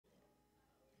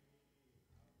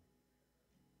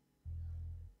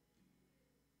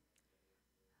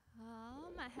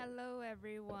Hello,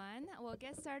 everyone. We'll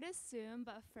get started soon,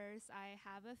 but first, I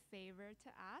have a favor to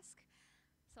ask.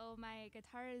 So, my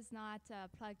guitar is not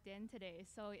plugged in today,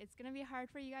 so it's going to be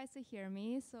hard for you guys to hear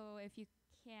me. So, if you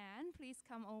can, please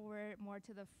come over more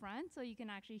to the front so you can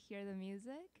actually hear the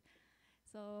music.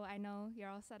 So, I know you're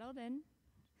all settled in.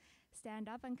 Stand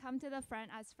up and come to the front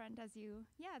as you.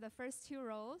 Yeah, the first two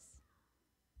rows.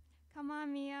 Come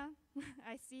on, Mia.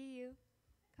 I see you.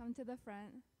 Come to the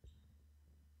front.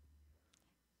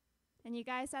 And you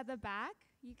guys at the back,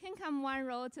 you can come one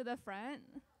row to the front.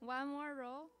 One more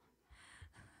row.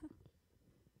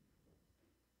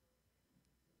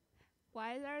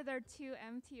 Why are there two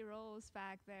empty rows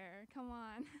back there? Come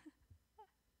on.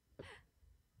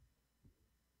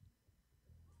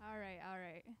 All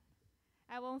right.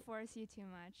 I won't force you too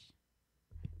much.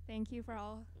 Thank you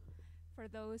for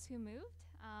those who moved.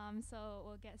 So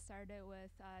we'll get started with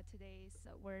today's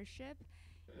worship.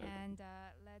 And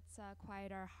let's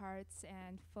quiet our hearts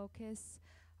and focus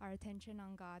our attention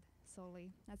on God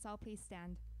solely. Let's all please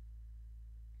stand.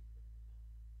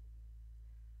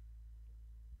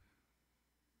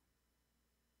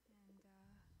 And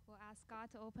we'll ask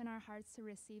God to open our hearts to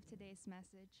receive today's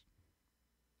message.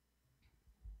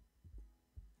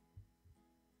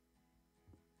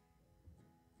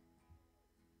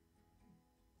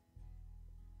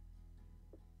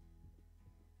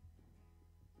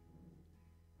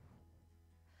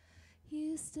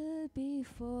 You stood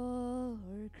before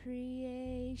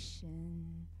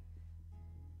creation,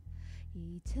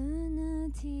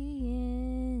 eternity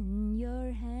in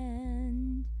your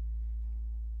hand.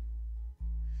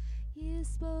 You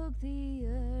spoke the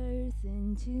earth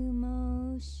into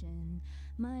motion,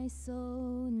 my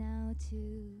soul now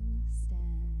to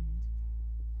stand.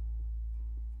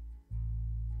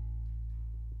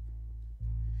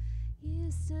 You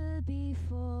stood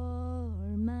before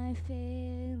my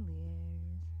failures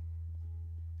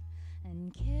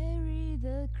and carry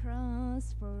the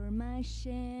cross for my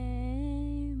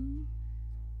shame.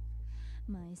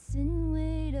 My sin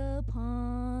weighed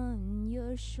upon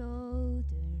your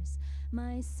shoulders,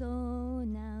 my soul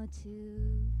now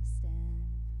to stand.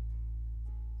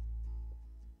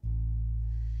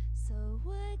 So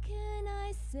what can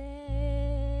I say?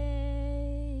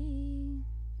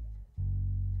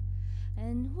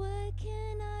 And what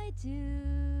can I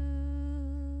do?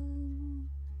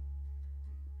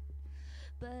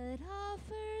 But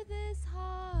offer this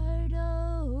heart,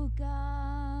 oh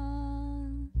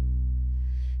God,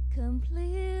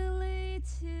 completely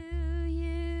to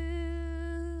you.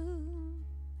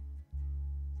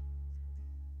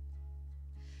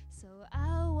 So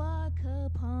I'll walk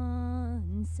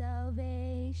upon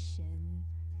salvation,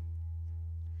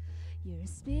 your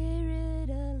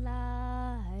spirit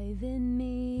alive in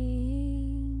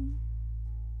me,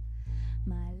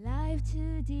 my life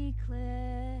to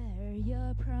declare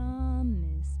your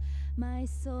promise, my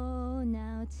soul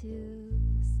now to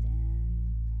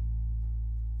stand.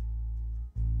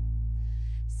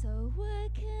 So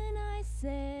what can I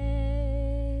say?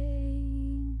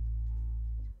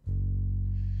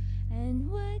 And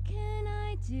what can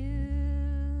I do?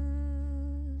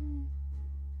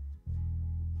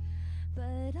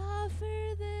 But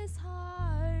offer this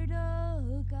heart,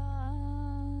 oh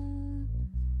God,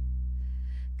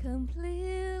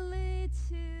 completely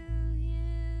to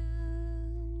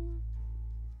you.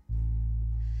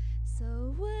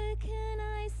 So what can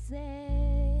I say?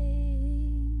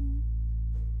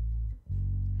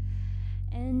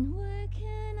 And what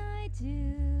can I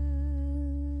do?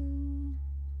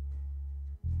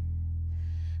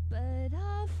 But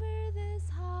offer this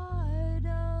heart,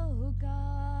 oh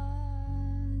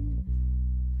God,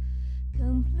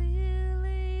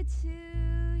 completely to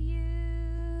you.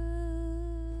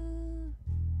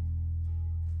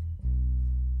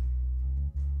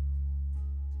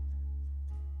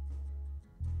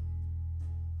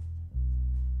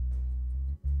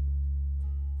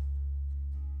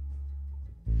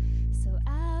 So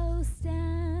I'll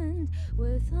stand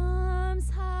with arms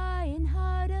high and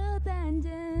heart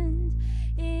abandoned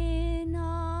in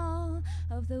awe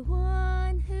of the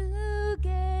one who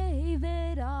gave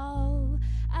it all.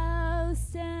 I'll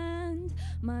stand,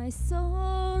 my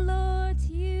soul, Lord,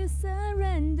 you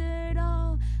surrendered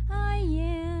all. I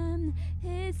am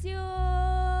is yours.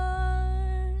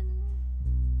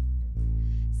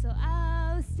 So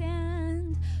I'll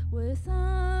stand with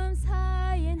arms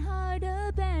high and heart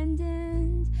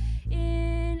abandoned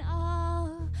in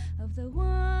awe of the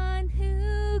one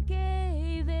who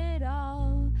gave it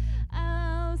all.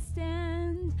 I'll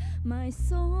stand, my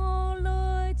soul,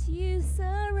 Lord, you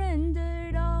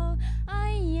surrendered all. I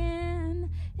am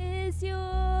is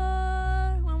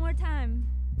yours. One more time.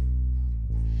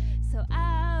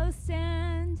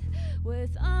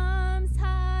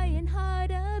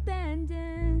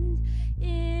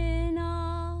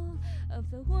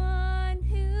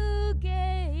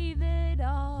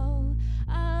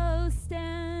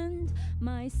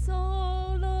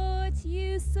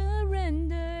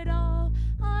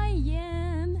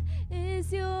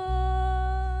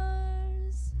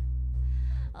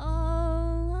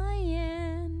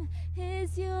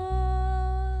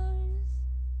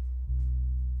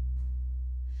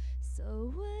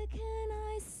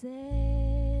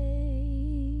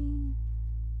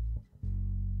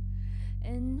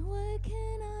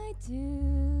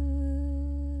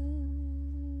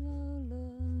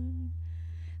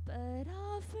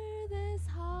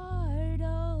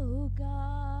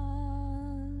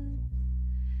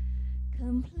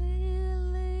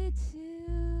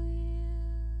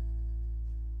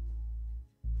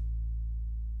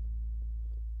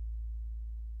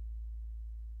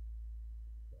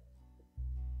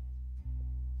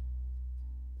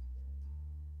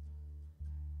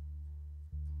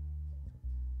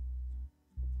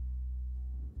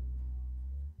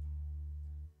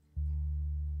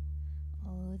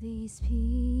 these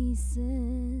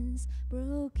pieces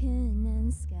broken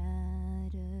and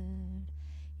scattered,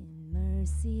 in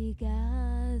mercy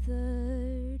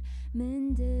gathered,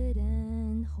 mended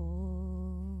and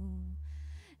whole,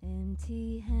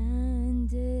 empty-handed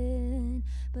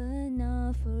but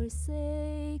not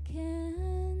forsaken.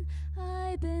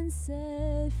 I've been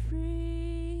set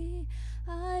free,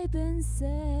 I've been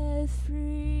set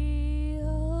free.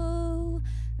 Oh,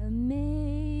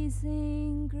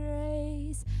 amazing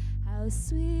grace, how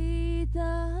sweet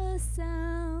the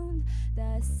sound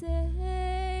that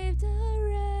saved a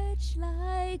wretch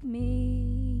like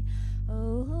me.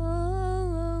 Oh,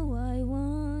 oh, oh, I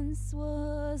once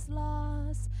was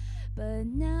lost, but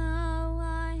now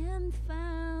I am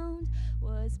found.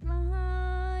 Was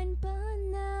blind, but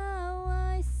now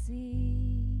I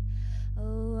see.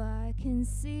 Oh, I can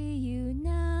see you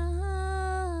now.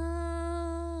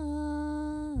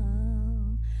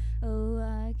 Oh,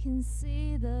 I can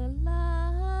see the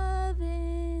love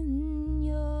in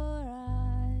your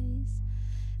eyes,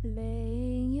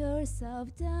 laying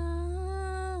yourself down,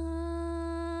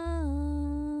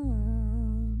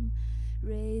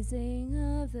 raising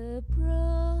of the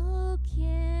broken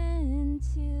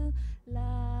to life.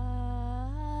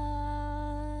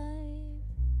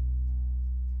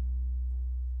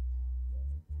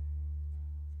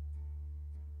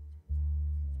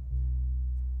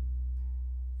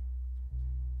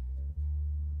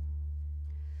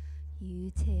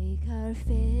 You take our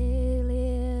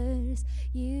failures,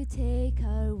 you take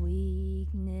our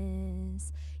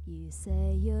weakness, you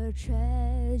set your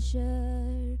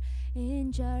treasure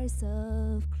in jars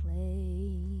of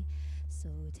clay. So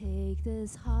take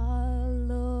this heart,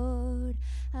 Lord,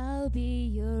 I'll be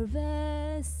your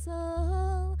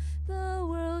vessel, the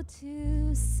world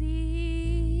to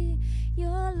see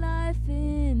your life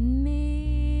in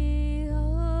me.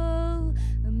 Oh,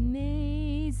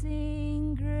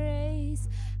 amazing grace,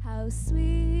 how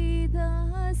sweet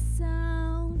the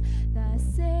sound that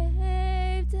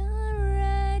saved a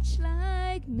wretch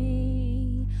like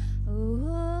me. Oh,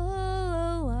 oh,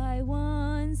 oh, I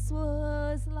once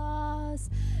was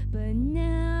lost, but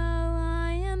now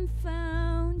I am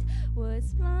found.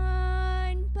 Was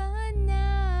blind, but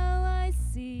now I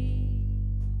see.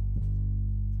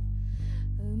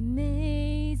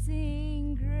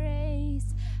 Amazing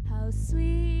grace, how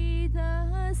sweet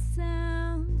the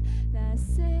sound that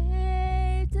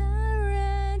saved a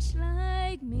wretch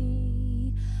like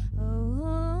me. Oh, oh,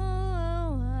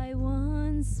 oh, I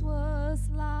once was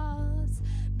lost,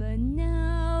 but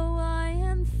now I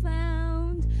am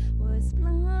found. Was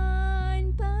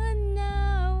blind, but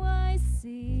now I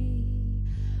see.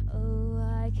 Oh,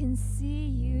 I can see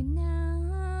you now.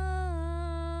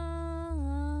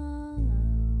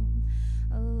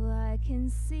 Oh, I can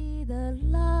see the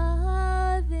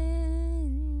love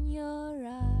in your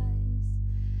eyes,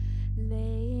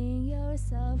 laying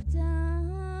yourself down,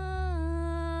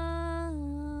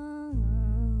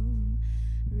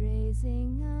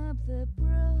 raising up the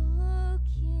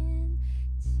broken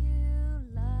to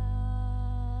life.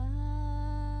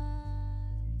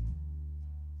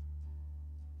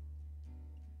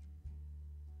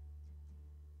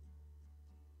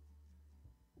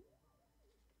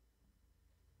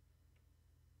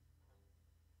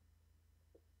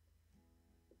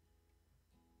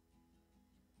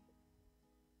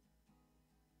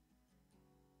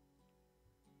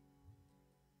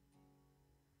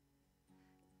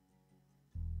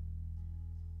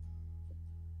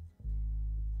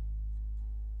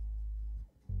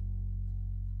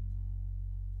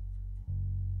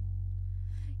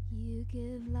 You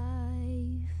give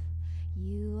life,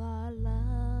 you are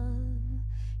love,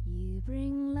 you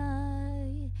bring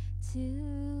light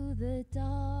to the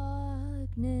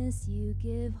darkness, you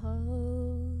give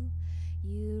hope,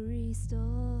 you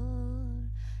restore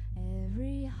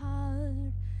every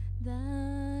heart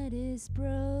that is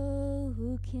broken.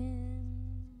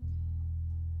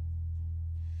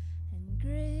 And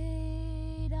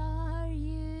great are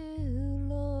you,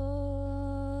 Lord.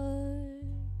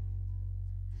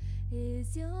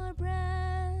 Is your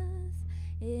breath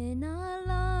in our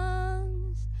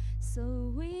lungs,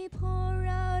 so we pour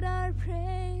out our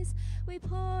praise, we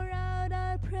pour out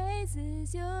our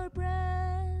praises. Your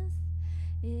breath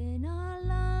in our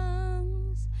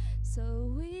lungs,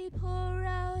 so we pour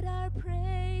out our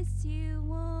praise to you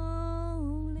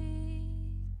only.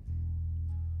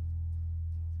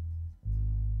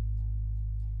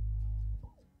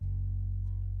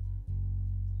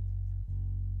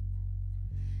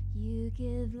 You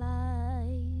give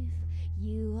life,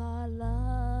 you are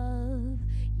love,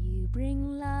 you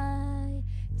bring light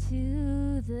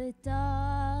to the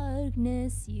darkness.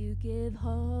 darkness, you give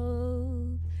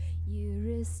hope. You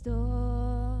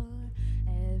restore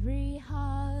every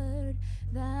heart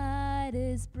that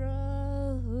is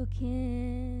broken.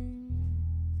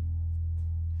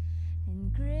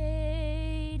 And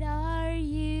great are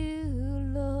you,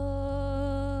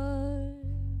 Lord.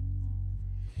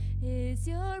 Is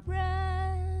your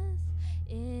breath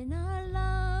in our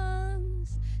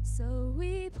lungs? So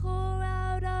we pour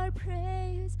out our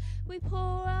praise. We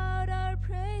pour out our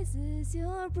praises.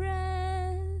 Your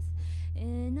breath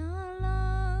in our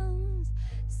lungs.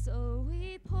 So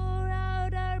we pour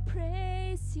out our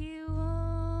praise to you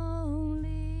only.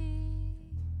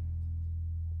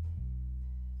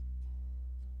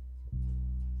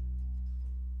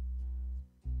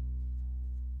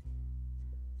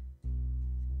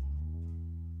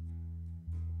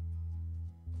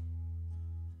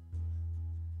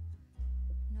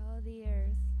 The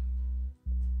earth,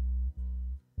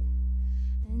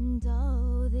 and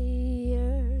all the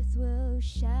earth will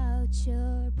shout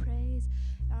your praise.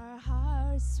 Our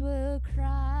hearts will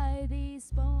cry,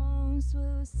 these bones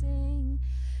will sing.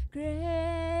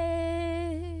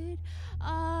 Great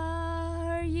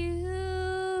are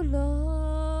you, Lord.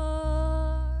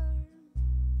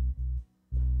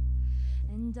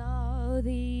 And all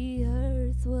the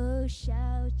earth will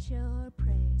shout your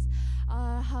praise.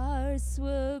 Our hearts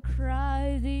will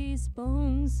cry, these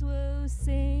bones will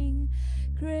sing.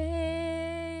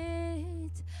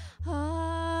 Great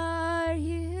are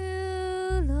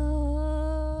you, Lord.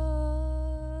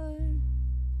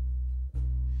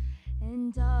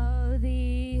 And all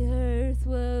the earth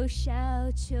will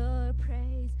shout your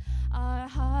praise. Our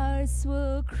hearts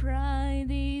will cry,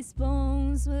 these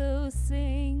bones will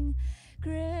sing.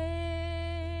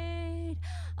 Great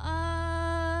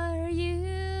are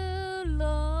you,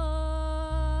 Lord.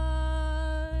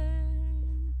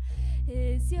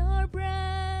 Is your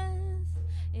breath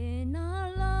in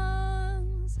our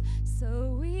lungs?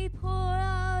 So we pour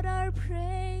out our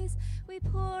praise. We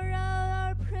pour out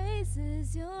our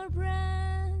praises. Your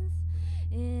breath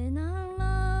in our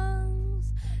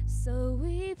lungs. So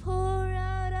we pour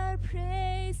out our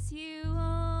praise to you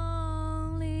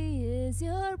only. Is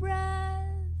your breath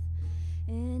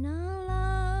in our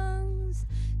lungs?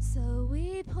 So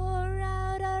we pour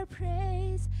out our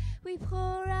praise. We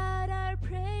pour out our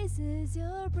praises.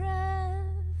 Your breath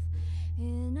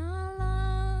in our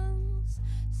lungs.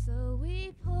 So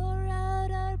we pour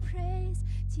out our praise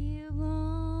to you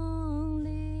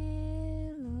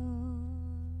only, Lord.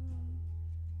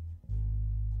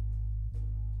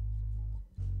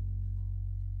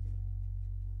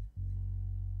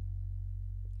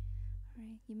 All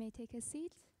right, you may take a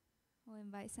seat. We'll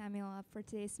invite Samuel up for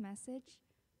today's message.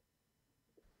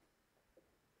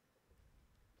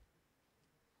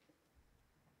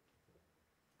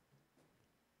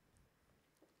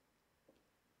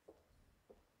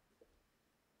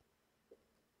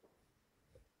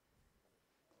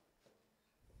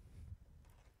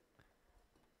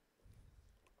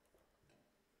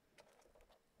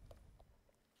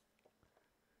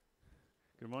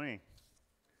 Good morning.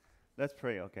 Let's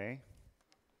pray, okay?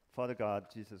 Father God,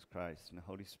 Jesus Christ, and the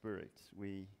Holy Spirit,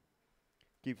 we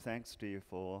give thanks to you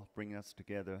for bringing us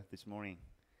together this morning.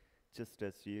 Just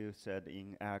as you said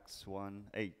in Acts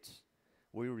 1:8,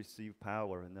 we receive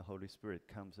power and the Holy Spirit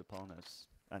comes upon us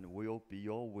and will be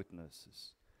your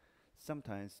witnesses.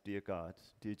 Sometimes, dear God,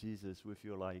 dear Jesus, we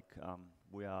feel like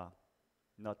we are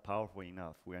not powerful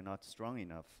enough, we are not strong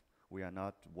enough, we are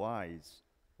not wise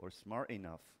or smart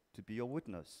enough to be a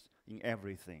witness in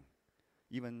everything,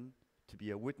 even to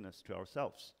be a witness to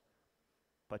ourselves.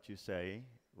 But you say,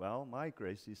 well, my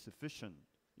grace is sufficient,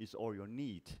 is all you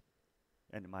need,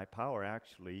 and my power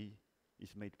actually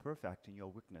is made perfect in your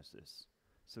weaknesses.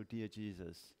 So dear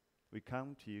Jesus, we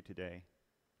come to you today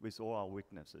with all our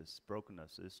weaknesses,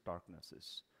 brokennesses,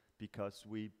 darknesses, because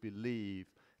we believe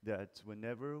that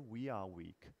whenever we are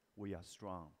weak, we are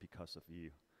strong because of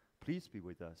you. Please be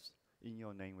with us. In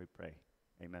your name we pray.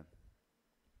 Amen.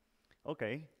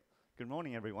 Okay, good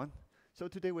morning, everyone. So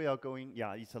today we are going,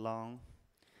 it's a long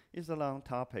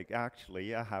topic.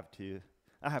 Actually, I have to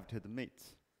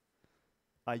admit,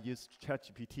 I used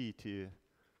ChatGPT to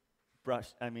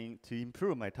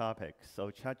improve my topic.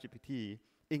 So ChatGPT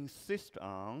insists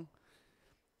on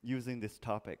using this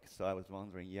topic. So I was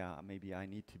wondering, maybe I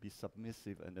need to be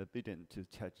submissive and obedient to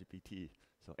ChatGPT.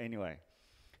 So anyway,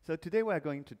 so today we are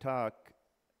going to talk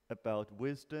about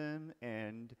wisdom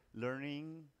and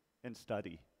learning and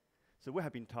study. So we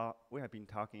have been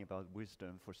talking about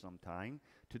wisdom for some time.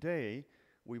 Today,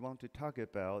 we want to talk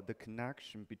about the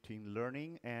connection between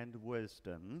learning and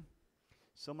wisdom.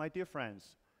 So my dear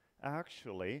friends,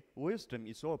 Actually, wisdom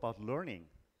is all about learning.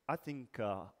 I think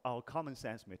our common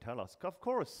sense may tell us, of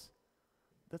course,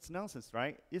 that's nonsense,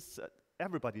 right?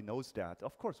 Everybody knows that.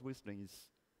 Of course, wisdom is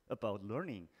about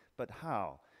learning, but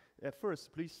how? At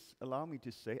first, please allow me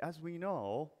to say, as we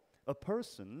know, a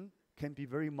person can be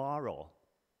very moral.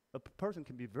 A person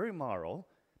can be very moral,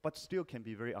 but still can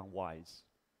be very unwise.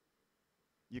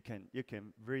 You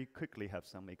can very quickly have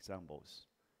some examples.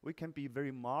 We can be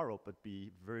very moral, but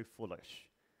be very foolish.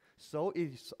 So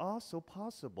it is also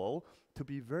possible to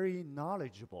be very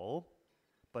knowledgeable,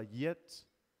 but yet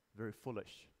very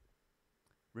foolish.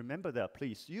 Remember that,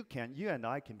 please. You and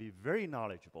I can be very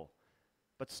knowledgeable,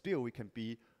 but still we can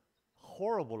be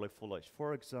horribly foolish.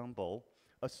 For example,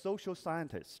 a social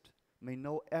scientist may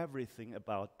know everything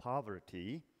about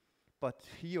poverty, but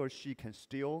he or she can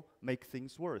still make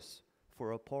things worse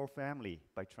for a poor family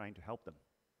by trying to help them.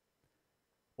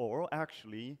 Or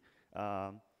actually,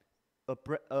 a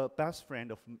best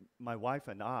friend of my wife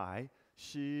and I,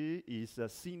 she is a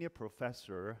senior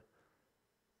professor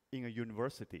in a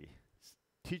university.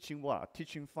 Teaching what?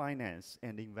 Teaching finance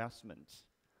and investments.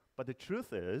 But the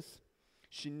truth is,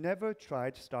 she never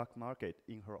tried stock market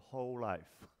in her whole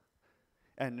life.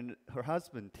 And her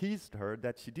husband teased her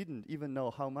that she didn't even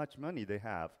know how much money they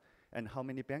have and how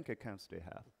many bank accounts they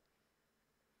have.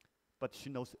 But she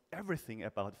knows everything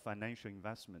about financial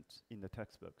investments in the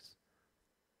textbooks.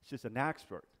 She's an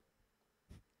expert.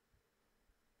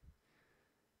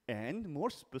 And more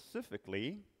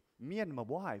specifically, me and my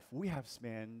wife, we have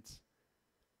spent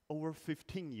over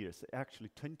 15 years, actually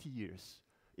 20 years,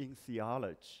 in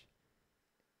theology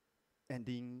and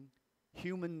in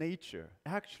human nature.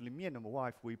 Actually, me and my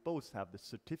wife, we both have the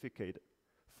certificate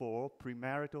for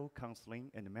premarital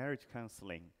counseling and marriage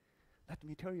counseling. Let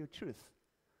me tell you the truth.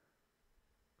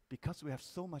 Because we have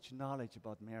so much knowledge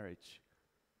about marriage,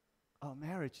 our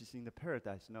marriage is in the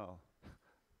paradise now.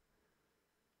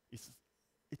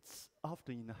 It's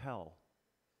often in hell.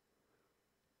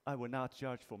 I will not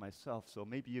judge for myself, so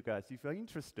maybe you guys, if you're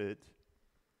interested,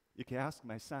 you can ask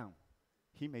my son.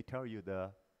 He may tell you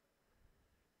the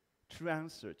true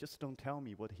answer. Just don't tell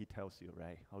me what he tells you,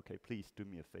 right? Okay, please do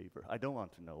me a favor. I don't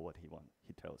want to know what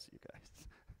he tells you guys.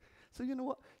 So you know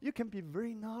what? You can be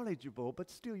very knowledgeable, but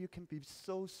still you can be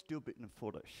so stupid and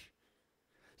foolish.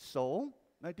 So,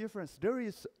 my dear friends, there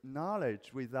is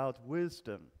knowledge without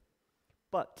wisdom.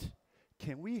 But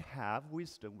can we have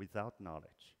wisdom without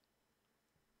knowledge?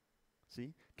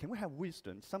 See, can we have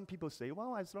wisdom? Some people say,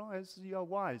 well, as long as you are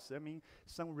wise. I mean,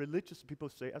 some religious people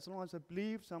say, as long as I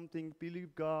believe something,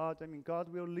 believe God, I mean, God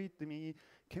will lead me.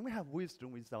 Can we have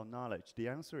wisdom without knowledge? The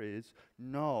answer is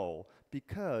no,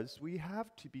 because we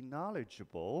have to be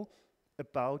knowledgeable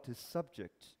about a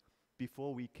subject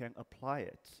before we can apply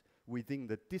it within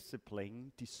the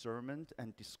discipline, discernment,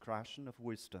 and discretion of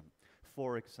wisdom.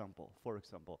 For example,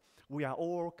 we are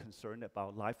all concerned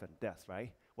about life and death,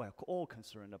 right? We are all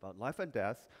concerned about life and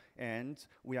death, and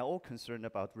we are all concerned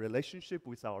about relationship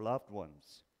with our loved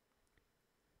ones.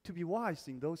 To be wise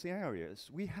in those areas,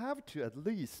 we have to at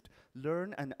least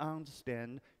learn and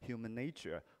understand human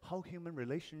nature, how human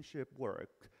relationships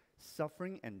work,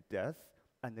 suffering and death,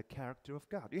 and the character of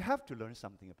God. You have to learn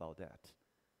something about that.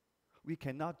 We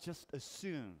cannot just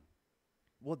assume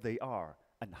what they are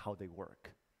and how they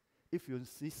work. If you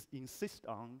insist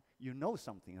on you know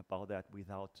something about that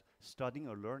without studying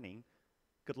or learning,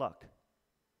 good luck.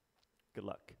 Good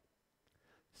luck.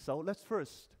 So let's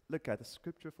first look at the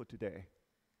scripture for today.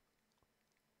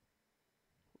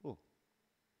 Oh.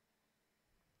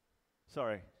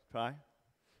 Sorry, try.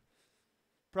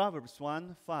 Proverbs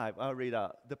 1:5, I'll read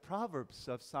out. The Proverbs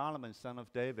of Solomon, son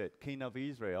of David, king of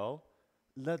Israel,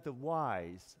 let the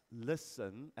wise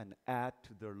listen and add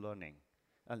to their learning.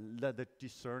 And let the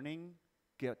discerning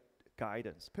get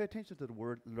guidance. Pay attention to the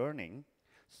word learning.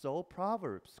 So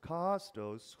Proverbs calls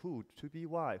those who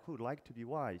like to be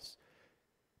wise,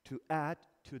 to add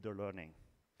to their learning.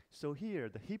 So here,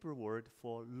 the Hebrew word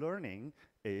for learning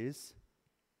is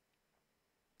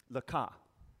lakah.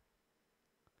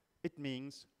 It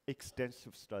means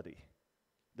extensive study.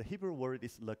 The Hebrew word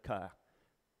is lakah,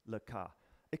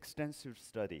 extensive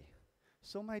study.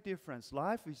 So my dear friends,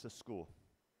 life is a school.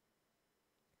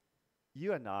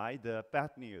 You and I, the bad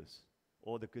news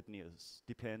or the good news,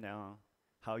 depend on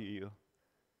how you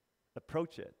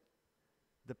approach it.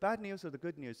 The bad news or the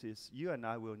good news is you and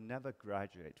I will never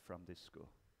graduate from this school.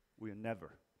 We will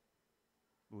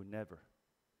never,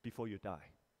 before you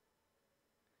die.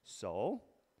 So,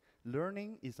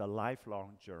 learning is a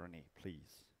lifelong journey,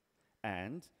 please.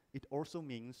 And it also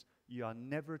means you are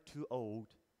never too old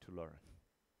to learn.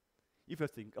 If you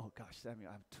think, oh gosh,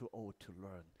 Samuel, I'm too old to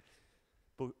learn.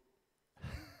 But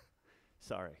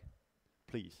Sorry.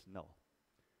 Please, no.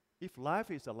 If life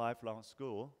is a lifelong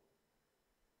school,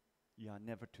 you are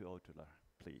never too old to learn,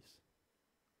 please.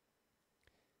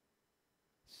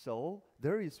 So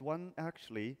there is one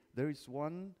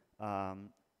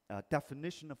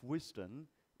definition of wisdom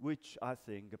which I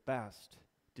think best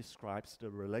describes the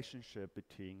relationship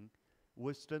between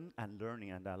wisdom and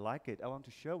learning, and I like it. I want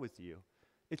to share with you.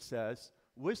 It says,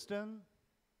 wisdom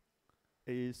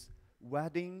is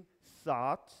wedding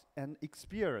thought and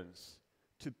experience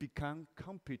to become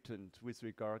competent with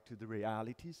regard to the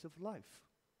realities of life.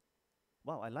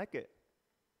 Wow, I like it.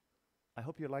 I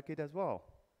hope you like it as well.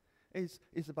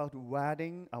 It's about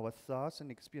wedding our thoughts and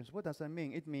experience. What does that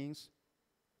mean? It means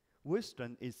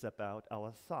wisdom is about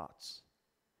our thoughts.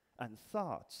 And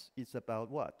thoughts is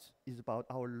about what? It's about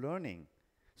our learning.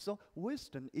 So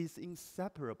wisdom is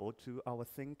inseparable to our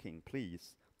thinking,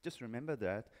 please. Just remember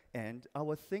that. And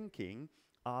our thinking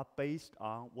are based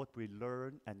on what we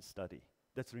learn and study.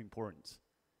 That's very important.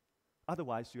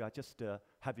 Otherwise, you are just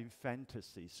having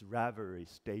fantasies,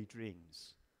 reveries,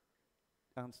 daydreams.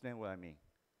 Understand what I mean?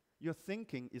 Your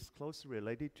thinking is closely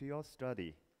related to your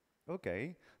study.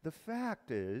 Okay, the fact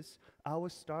is, our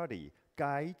study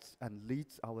guides and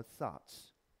leads our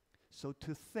thoughts. So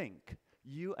to think,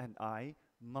 you and I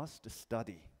must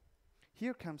study.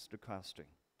 Here comes the question.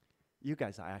 You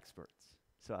guys are experts,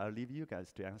 so I'll leave you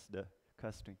guys to answer the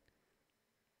question.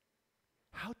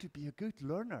 How to be a good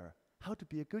learner? How to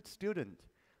be a good student?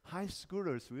 High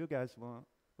schoolers, will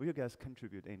you guys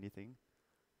contribute anything?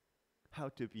 How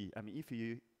to be,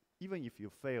 even if you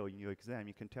fail in your exam,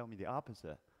 you can tell me the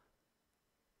opposite.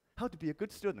 How to be a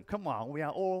good student? Come on, we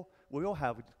all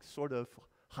have sort of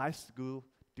high school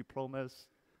diplomas,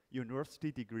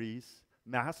 university degrees,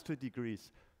 master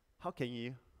degrees. How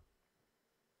to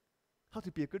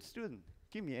be a good student?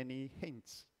 Give me any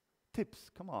hints, tips,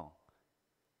 come on.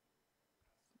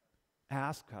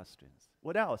 Ask questions.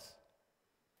 What else?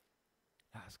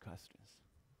 Ask questions.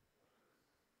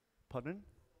 Pardon?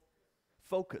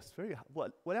 Focus.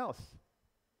 What else?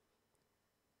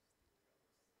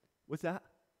 What's that?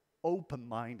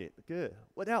 Open-minded. Good.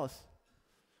 What else?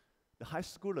 The high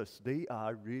schoolers, they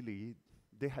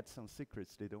had some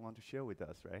secrets they don't want to share with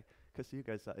us, right? Because you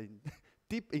guys are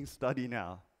deep in study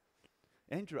now.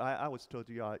 Andrew, I was told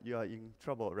you are in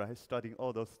trouble, right? Studying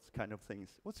all those kind of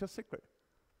things. What's your secret?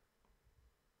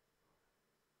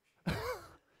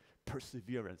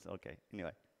 Perseverance. Okay.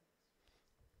 Anyway.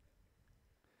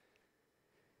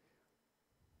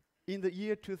 In the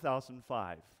year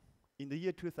 2005,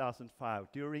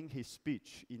 during his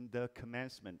speech in the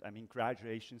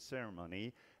graduation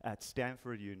ceremony at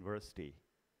Stanford University,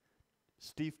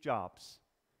 Steve Jobs,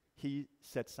 he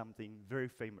said something very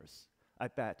famous. I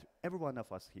bet every one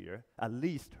of us here at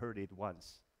least heard it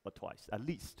once or twice, at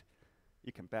least.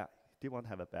 You can bet. Do you want to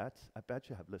have a bet? I bet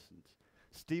you have listened.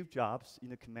 Steve Jobs, in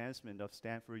the commencement of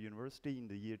Stanford University in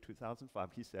the year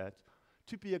 2005, he said,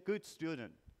 to be a good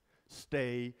student,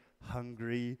 stay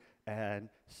hungry and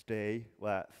stay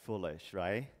foolish,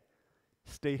 right?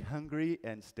 Stay hungry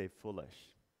and stay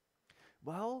foolish.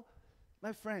 Well,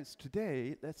 my friends,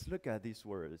 today, let's look at these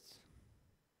words.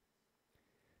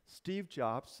 Steve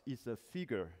Jobs is a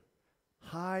figure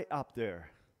high up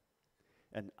there,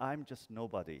 and I'm just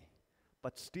nobody.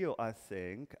 But still, I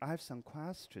think I have some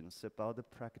questions about the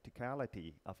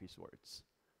practicality of his words.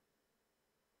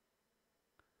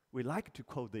 We like to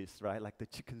quote this, right? Like the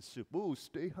chicken soup. Oh,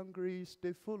 stay hungry,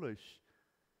 stay foolish.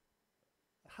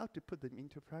 How to put them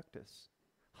into practice?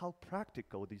 How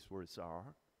practical these words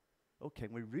are? Oh,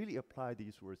 can we really apply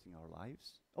these words in our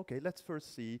lives? Okay, let's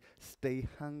first see stay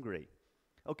hungry.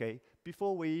 Okay,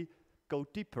 before we go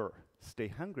deeper, stay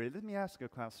hungry, let me ask you a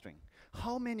question.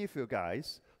 How many of you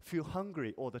guys feel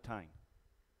hungry all the time?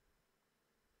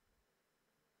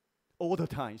 All the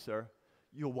time, sir.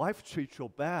 Your wife treats you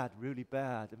bad, really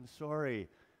bad. I'm sorry.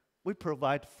 We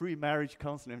provide free marriage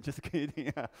counseling. I'm just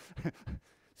kidding.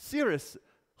 Serious.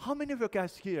 How many of you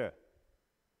guys here,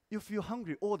 you feel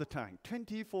hungry all the time,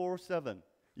 24/7?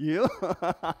 You?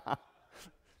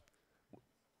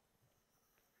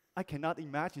 I cannot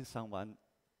imagine someone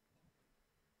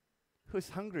who's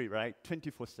hungry, right,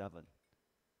 24/7.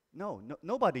 No,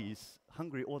 nobody is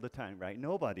hungry all the time, right?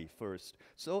 Nobody first.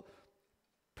 So,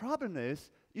 problem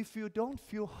is, if you don't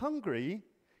feel hungry,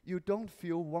 you don't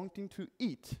feel wanting to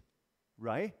eat,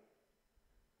 right?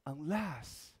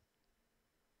 Unless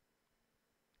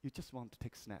you just want to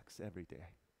take snacks every day.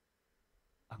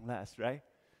 Unless, right?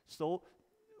 So,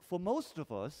 for most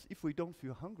of us, if we don't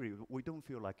feel hungry, we don't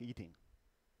feel like eating.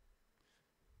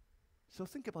 So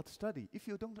think about study.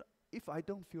 If I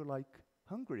don't feel like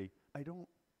hungry, I don't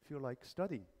feel like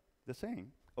studying. The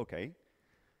same. Okay.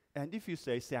 And if you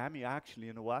say, Samuel, actually,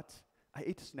 you know what? I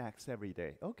eat snacks every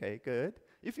day. Okay, good.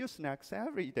 If you snacks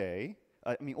every day,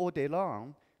 all day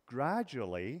long,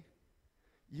 gradually,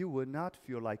 you will not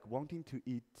feel like wanting to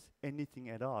eat anything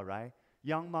at all, right?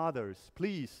 Young mothers,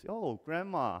 please. Oh,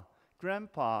 grandma,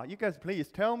 grandpa, you guys please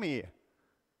tell me.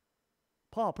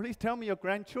 Paul, please tell me your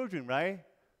grandchildren, right?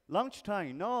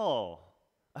 Lunchtime, no.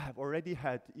 I have already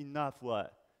had enough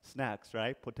what? Snacks,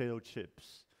 right? Potato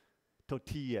chips,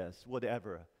 tortillas,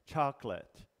 whatever,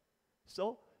 chocolate.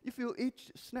 So if you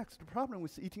eat snacks, the problem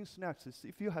with eating snacks is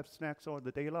if you have snacks all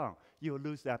the day long, you'll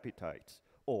lose appetite.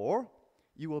 Or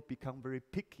you will become very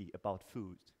picky about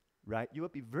food, right? You will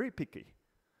be very picky.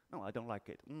 No, I don't like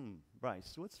it.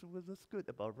 Rice. What's good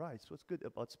about rice? What's good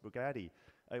about spaghetti?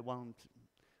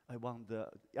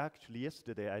 Actually,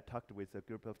 yesterday I talked with a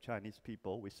group of Chinese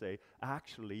people. We say,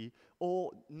 actually,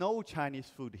 no Chinese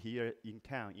food here in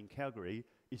town, in Calgary,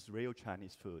 is real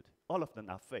Chinese food. All of them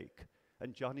are fake.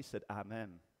 And Johnny said,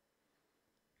 amen.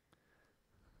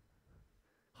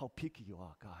 How picky you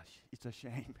are, gosh. It's a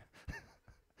shame.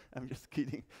 I'm just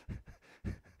kidding.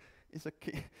 It's a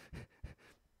kid.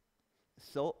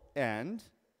 So, and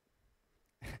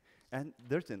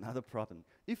there's another problem.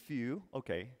 If you,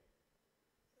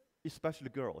 especially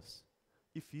girls,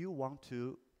 if you want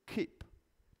to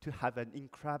have an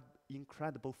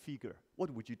incredible figure,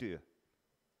 what would you do?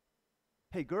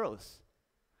 Hey, girls,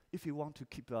 if you want to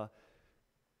keep a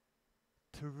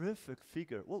terrific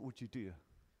figure, what would you do?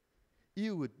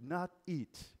 You would not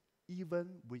eat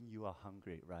even when you are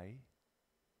hungry, right?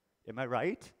 Am I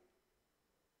right?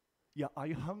 Yeah, are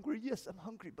you hungry? Yes, I'm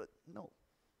hungry, but no.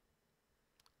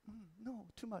 No,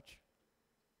 too much.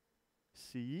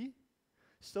 See?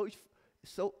 So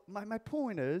my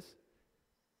point is,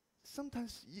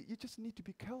 sometimes you just need to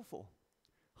be careful.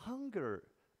 Hunger,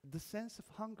 the sense of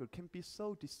hunger can be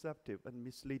so deceptive and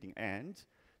misleading. And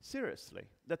seriously,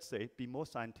 let's say, be more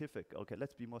scientific. Okay,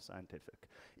 let's be more scientific.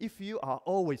 If you are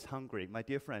always hungry, my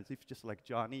dear friends, if just like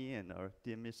Johnny and our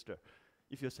dear mister,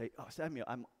 if you say, oh, Samuel,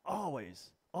 I'm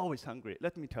always hungry,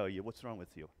 let me tell you what's wrong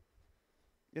with you.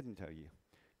 Let me tell you.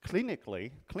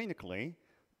 Clinically,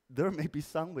 there may be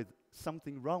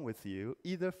something wrong with you,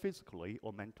 either physically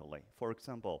or mentally. For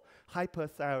example,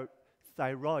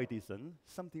 hyperthyroidism,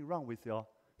 something wrong with your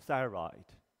thyroid,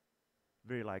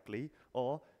 very likely,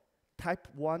 or type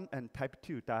 1 and type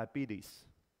 2 diabetes,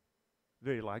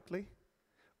 very likely,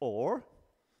 or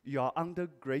you are under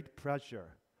great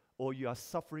pressure, or you are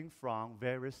suffering from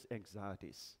various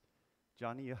anxieties.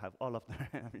 Johnny, you have all of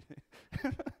them.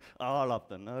 All of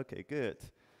them, okay, good.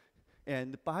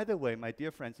 And by the way, my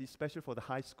dear friends, especially for the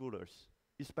high schoolers,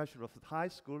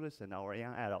 and our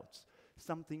young adults,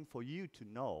 something for you to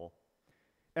know,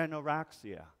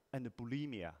 anorexia and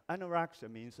bulimia. Anorexia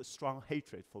means a strong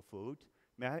hatred for food.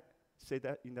 May I say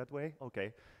that in that way?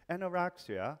 Okay.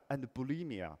 Anorexia and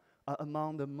bulimia are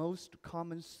among the most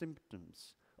common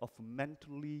symptoms of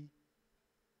mentally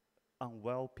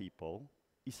unwell people,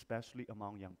 especially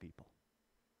among young people.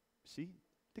 See,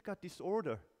 they got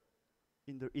disorder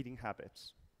in their eating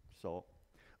habits. So,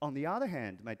 on the other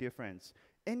hand, my dear friends,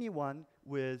 anyone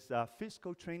with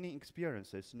physical training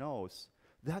experiences knows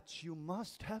that you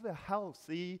must have a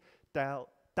healthy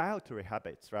dietary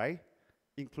habits, right?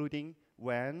 Including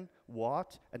when,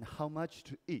 what, and how much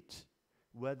to eat,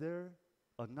 whether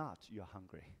or not you're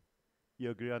hungry. You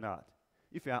agree or not?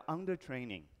 If you are under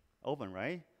training, often,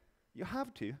 right? You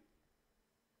have to.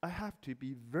 I have to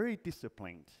be very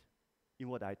disciplined in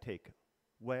what I take.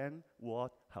 When,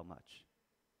 what, how much.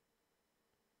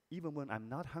 Even when I'm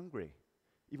not hungry,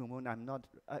 even when I'm not,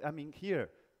 here,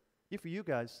 if you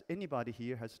guys, anybody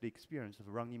here has the experience of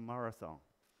running marathon,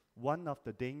 one of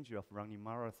the danger of running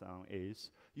marathon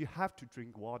is you have to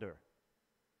drink water,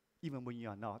 even when you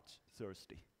are not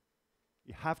thirsty.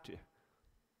 You have to.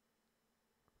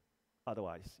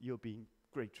 Otherwise, you'll be in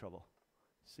great trouble.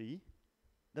 See?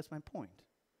 That's my point.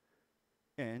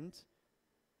 And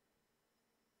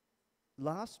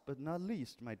last but not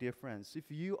least, my dear friends,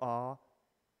 if you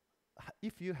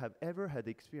have ever had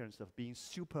the experience of being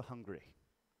super hungry,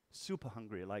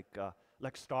 like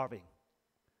starving.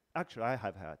 Actually, I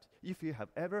have had. If you have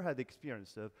ever had the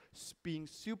experience of being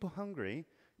super hungry,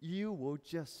 you will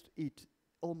just eat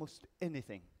almost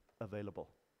anything available.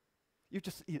 You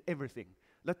just eat everything.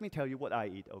 Let me tell you what I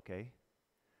eat, okay?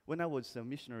 When I was a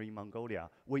missionary in Mongolia,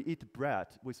 we eat bread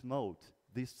with mold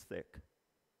this thick.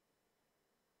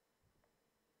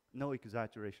 No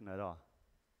exaggeration at all.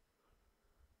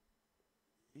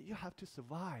 You have to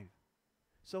survive.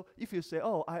 So if you say,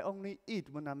 oh, I only eat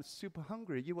when I'm super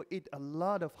hungry, you will eat a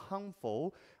lot of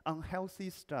harmful, unhealthy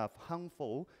stuff,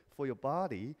 harmful for your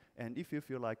body. And if you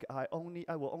feel like I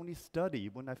will only study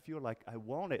when I feel like I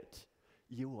want it,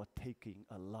 you are taking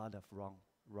a lot of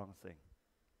wrong thing.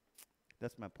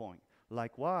 That's my point.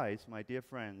 Likewise, my dear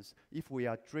friends, if we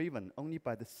are driven only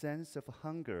by the sense of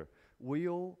hunger,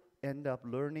 we'll end up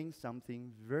learning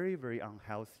something very, very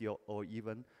unhealthy or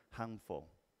even harmful.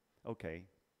 Okay.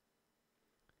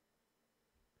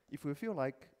 If we feel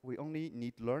like we only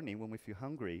need learning when we feel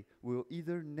hungry, we'll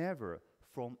either never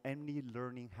form any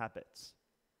learning habits.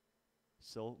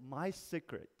 So my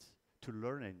secret to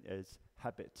learning is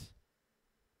habit.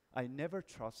 I never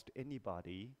trust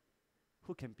anybody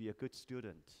who can be a good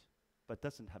student but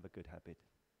doesn't have a good habit.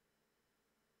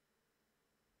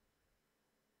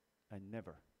 I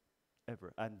never,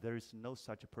 ever. And there is no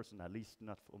such a person, at least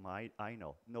not from I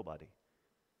know, nobody.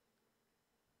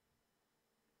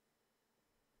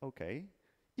 Okay,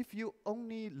 if you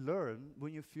only learn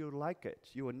when you feel like it,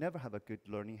 you will never have a good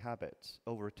learning habit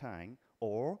over time,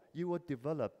 or you will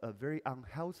develop a very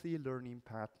unhealthy learning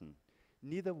pattern.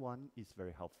 Neither one is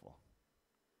very helpful.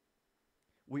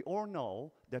 We all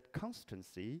know that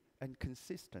constancy and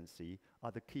consistency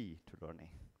are the key to learning,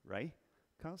 right?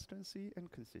 Constancy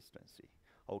and consistency.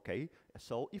 Okay,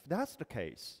 so if that's the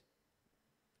case,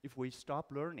 if we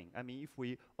stop learning, if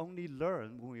we only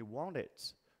learn when we want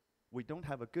it, we don't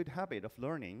have a good habit of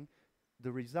learning,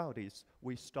 the result is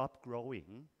we stop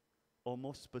growing, or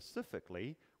more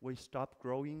specifically, we stop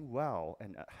growing well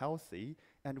and healthy,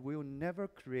 and we'll never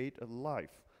create a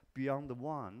life beyond the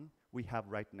one we have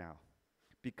right now.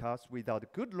 Because without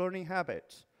a good learning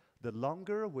habit, the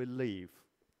longer we live,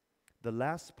 the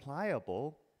less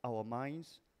pliable our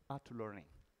minds are to learning.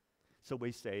 So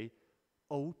we say,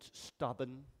 old,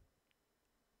 stubborn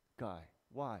guy.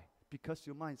 Why? Because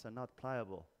your minds are not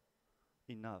pliable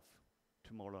enough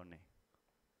to more learning.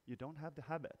 You don't have the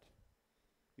habit.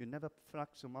 You never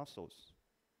flex your muscles.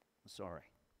 Sorry.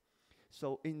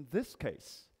 So in this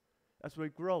case, as we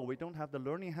grow, we don't have the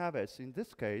learning habits. In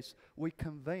this case, we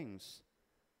convince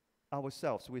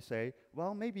ourselves. We say,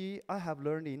 well, maybe I have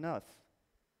learned enough,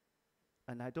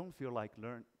 and I don't feel like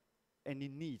any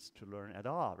needs to learn at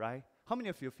all, right? How many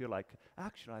of you feel like,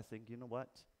 actually, I think, you know what?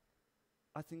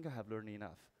 I think I have learned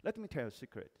enough. Let me tell you a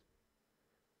secret.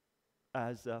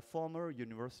 As a former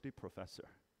university professor,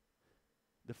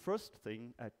 the first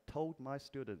thing I told my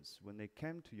students when they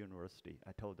came to university,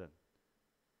 I told them,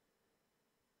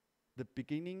 the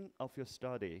beginning of your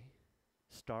study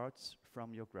starts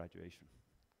from your graduation.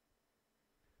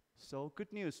 So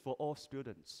good news for all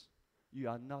students. You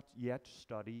are not yet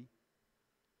study.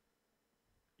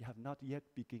 You have not yet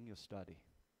begun your study.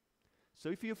 So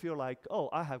if you feel like, oh,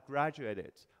 I have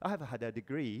graduated, I have had a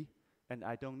degree, and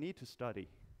I don't need to study,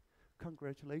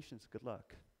 congratulations, good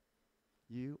luck.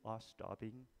 You are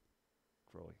stopping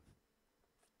growing.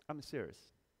 I'm serious.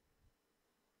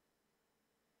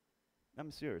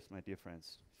 I'm serious, my dear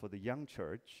friends. For the young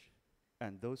church,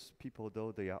 and those people,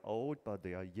 though they are old, but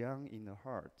they are young in their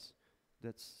hearts,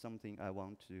 that's something I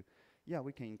want to,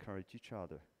 we can encourage each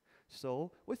other.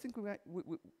 So we think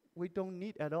we don't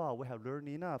need at all. We have learned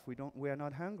enough. We are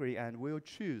not hungry, and we'll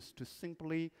choose to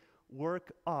simply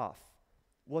work off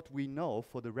what we know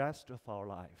for the rest of our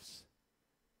lives.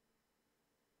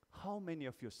 How many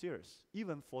of you are serious?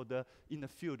 Even in the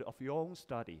field of your own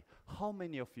study, how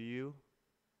many of you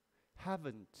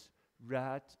haven't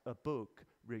read a book,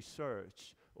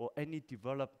 research, or any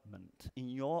development in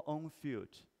your own field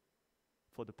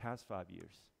for the past 5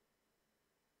 years?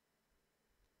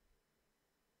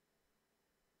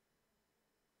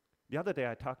 The other day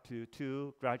I talked to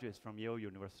 2 graduates from Yale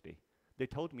University. They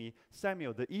told me,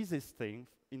 Samuel, the easiest thing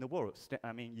in the world,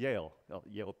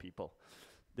 Yale people,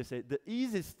 they say the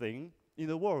easiest thing in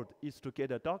the world is to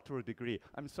get a doctoral degree.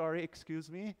 I'm sorry, excuse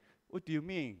me, what do you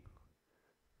mean?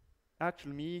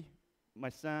 Actually, me, my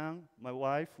son, my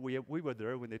wife, we were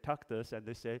there when they talked us, and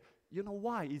they say, you know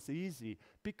why it's easy?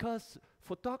 Because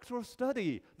for doctoral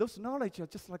study, those knowledge are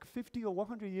just like 50 or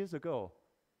 100 years ago.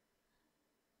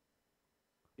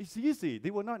 It's easy.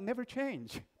 They will never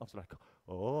change. I was like,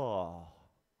 oh,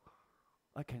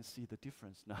 I can see the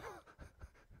difference now.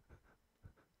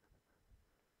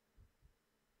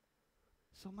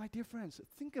 So my dear friends,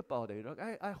 think about it.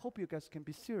 I hope you guys can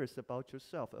be serious about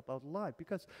yourself, about life,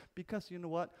 because you know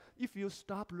what? If you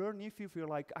stop learning, if you feel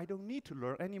like I don't need to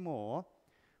learn anymore,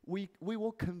 we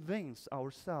will convince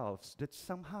ourselves that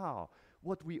somehow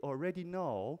what we already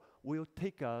know will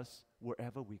take us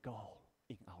wherever we go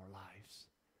in our lives.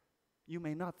 You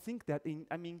may not think that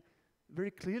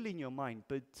very clearly in your mind,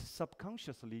 but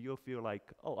subconsciously you'll feel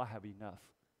like, oh, I have enough.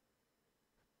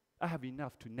 I have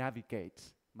enough to navigate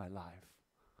my life.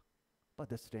 But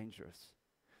that's dangerous.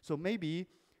 So maybe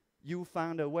you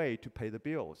found a way to pay the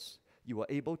bills. You were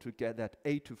able to get that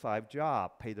 8 to 5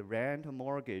 job, pay the rent, a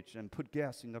mortgage, and put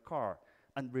gas in the car.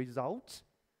 And result?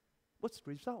 What's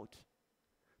the result?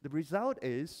 The result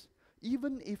is,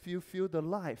 even if you feel the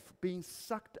life being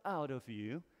sucked out of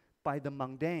you by the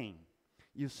mundane,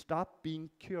 you stop being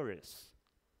curious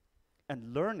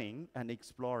and learning and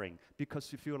exploring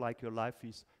because you feel like your life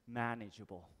is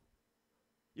manageable.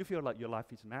 You feel like your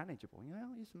life is manageable. Yeah,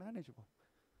 it's manageable.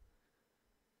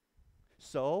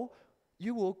 So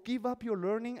you will give up your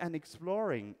learning and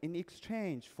exploring in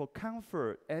exchange for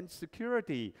comfort and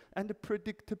security and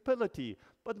predictability.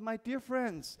 But my dear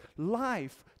friends,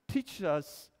 life teaches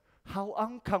us how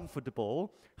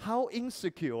uncomfortable, how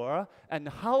insecure, and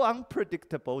how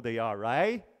unpredictable they are,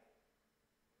 right?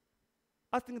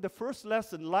 I think the first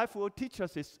lesson life will teach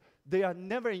us is they are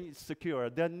never insecure,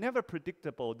 they are never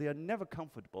predictable, they are never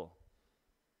comfortable.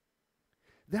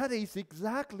 That is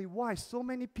exactly why so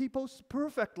many people's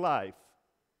perfect life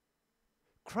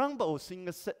crumbles in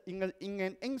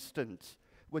an instant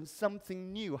when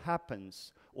something new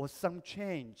happens or some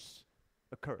change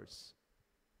occurs.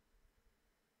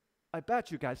 I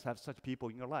bet you guys have such people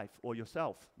in your life, or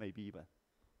yourself, maybe even.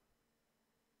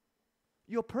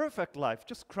 Your perfect life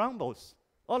just crumbles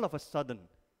all of a sudden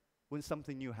when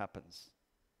something new happens.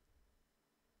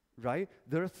 Right?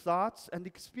 Their thoughts and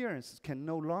experiences can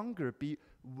no longer be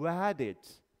wedded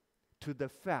to the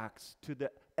facts, to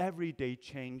the everyday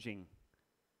changing,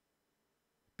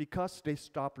 because they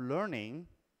stop learning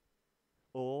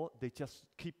or they just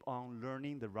keep on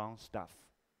learning the wrong stuff.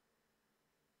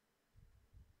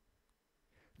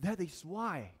 That is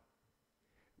why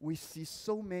we see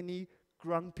so many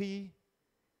grumpy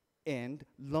and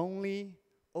lonely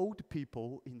old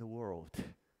people in the world.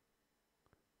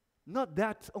 Not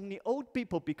that only old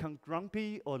people become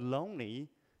grumpy or lonely,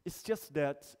 it's just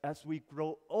that as we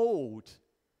grow old,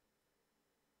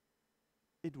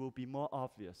 it will be more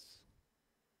obvious.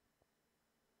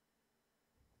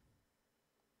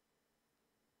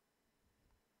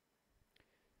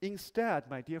 Instead,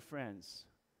 my dear friends,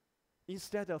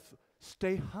 instead of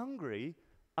stay hungry,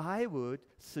 I would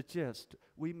suggest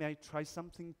we may try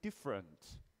something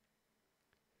different.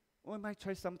 We might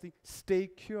try something, stay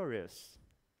curious.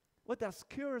 What does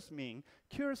curious mean?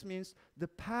 Curious means the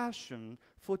passion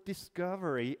for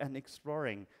discovery and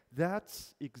exploring.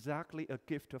 That's exactly a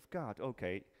gift of God.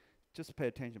 Okay, just pay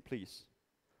attention, please.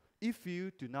 If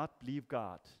you do not believe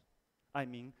God, I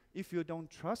mean, if you don't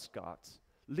trust God,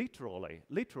 literally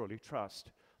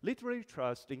trust. Literally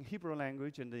trust in Hebrew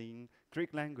language and in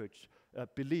Greek language,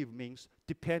 believe means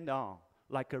depend on,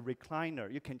 like a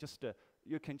recliner. You can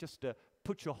just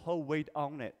put your whole weight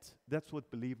on it. That's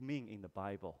what believe mean in the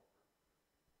Bible.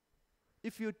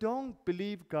 If you don't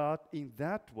believe God in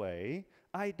that way,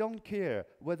 I don't care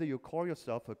whether you call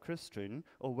yourself a Christian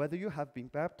or whether you have been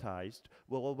baptized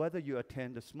or whether you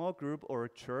attend a small group or a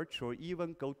church or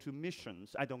even go to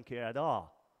missions. I don't care at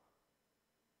all.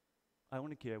 I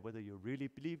only care whether you really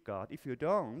believe God. If you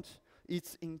don't,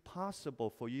 it's impossible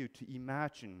for you to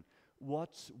imagine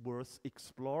what's worth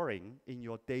exploring in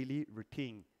your daily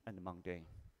routine and mundane.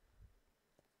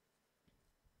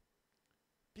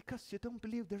 Because you don't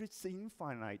believe there is an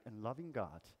infinite and loving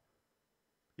God.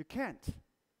 You can't.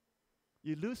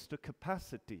 You lose the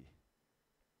capacity.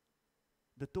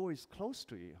 The door is closed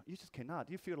to you. You just cannot.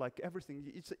 You feel like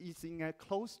everything is in a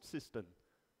closed system.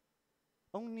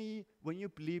 Only when you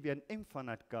believe in an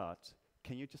infinite God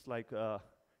can you just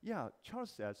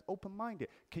Charles says, open-minded.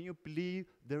 Can you believe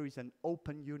there is an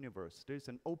open universe? There is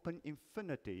an open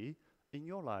infinity in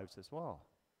your lives as well.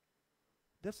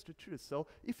 That's the truth. So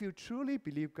if you truly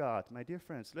believe God, my dear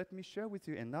friends, let me share with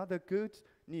you another good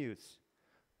news.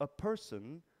 A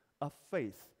person of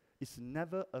faith is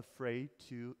never afraid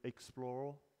to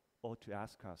explore or to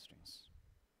ask questions.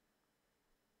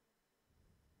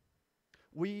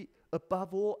 We,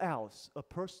 above all else, a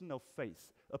person of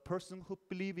faith, a person who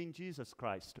believes in Jesus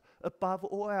Christ, above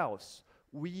all else,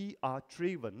 we are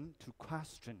driven to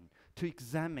question, to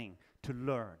examine, to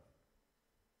learn.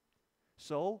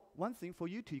 So, one thing for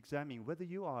you to examine whether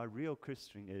you are a real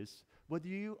Christian is whether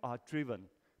you are driven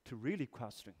to really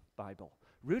question Bible,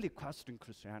 really question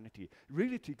Christianity,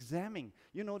 really to examine.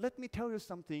 Let me tell you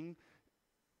something.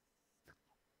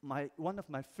 One of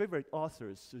my favorite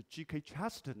authors, G.K.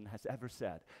 Chesterton, has ever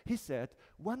said. He said,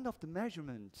 one of the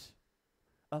measurements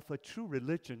of a true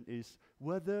religion is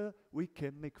whether we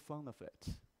can make fun of it.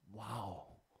 Wow.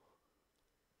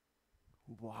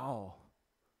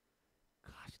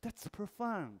 Gosh, that's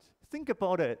profound. Think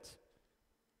about it.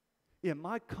 Am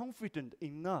I confident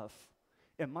enough?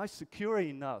 Am I secure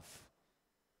enough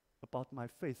about my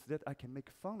faith that I can make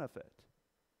fun of it?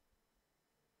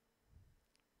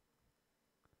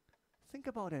 Think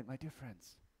about it, my dear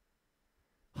friends.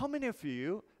 How many of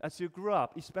you, as you grew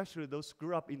up, especially those who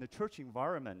grew up in the church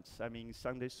environment, I mean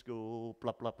Sunday school,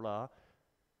 blah, blah, blah,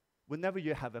 whenever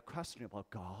you have a question about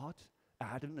God,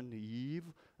 Adam and Eve,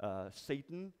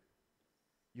 Satan,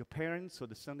 your parents or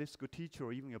the Sunday school teacher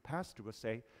or even your pastor will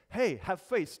say, hey, have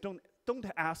faith, don't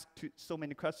ask so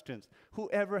many questions.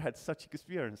 Whoever had such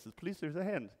experiences, please raise a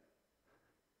hand.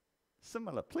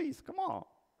 Similar, please, come on.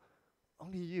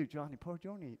 Only you, Johnny, poor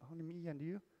Johnny, only me and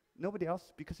you. Nobody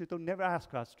else, because you don't never ask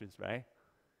questions, right?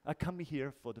 I come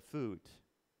here for the food.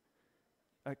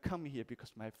 I come here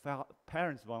because my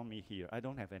parents want me here. I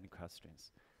don't have any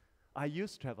questions. I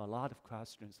used to have a lot of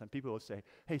questions, and people would say,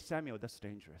 hey, Samuel, that's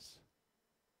dangerous.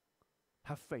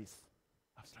 Have faith.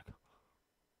 I was like,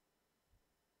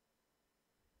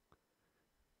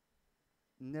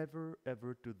 never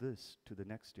ever do this to the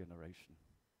next generation,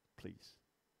 please.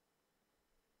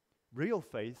 Real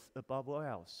faith, above all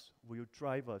else, will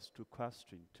drive us to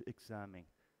question, to examine,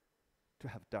 to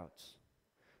have doubts.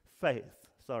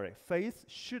 Faith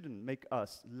shouldn't make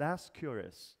us less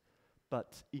curious,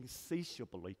 but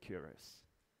insatiably curious.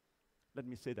 Let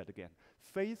me say that again.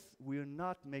 Faith will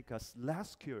not make us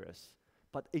less curious,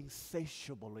 but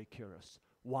insatiably curious.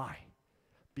 Why?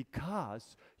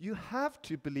 Because you have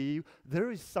to believe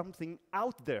there is something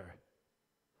out there.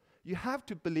 You have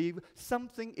to believe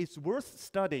something is worth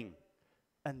studying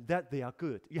and that they are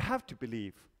good. You have to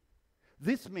believe.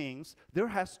 This means there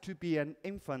has to be an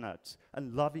infinite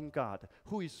and loving God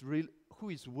who is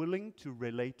willing to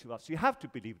relate to us. You have to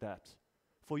believe that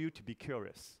for you to be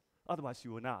curious. Otherwise,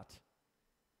 you will not.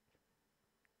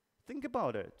 Think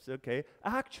about it, okay?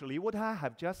 Actually, what I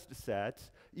have just said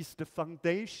is the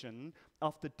foundation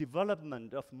of the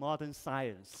development of modern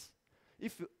science.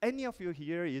 If any of you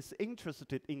here is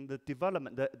interested in the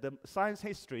development, the science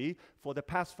history for the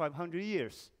past 500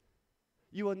 years,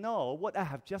 you will know what I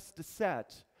have just said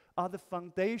are the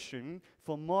foundation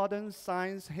for modern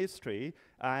science history.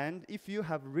 And if you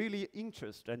have really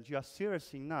interest and you are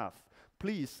serious enough,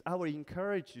 please, I will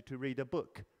encourage you to read a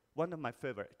book, one of my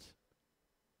favorites.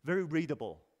 Very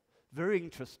readable, very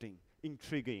interesting,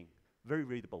 intriguing, very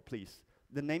readable, please.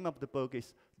 The name of the book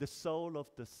is The Soul of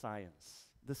the Science.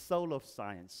 The Soul of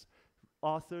Science,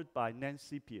 authored by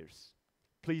Nancy Pierce.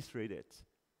 Please read it.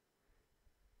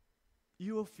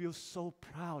 You will feel so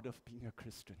proud of being a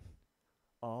Christian.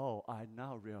 Oh, I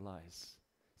now realize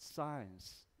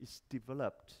science is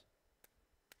developed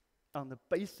on the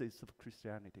basis of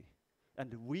Christianity.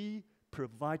 And we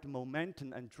provide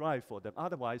momentum and drive for them.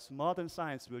 Otherwise, modern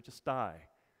science will just die.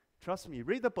 Trust me,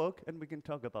 read the book and we can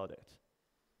talk about it.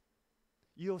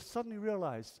 You'll suddenly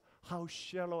realize how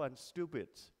shallow and stupid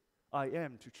I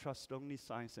am to trust only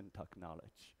science and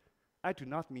technology. I do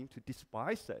not mean to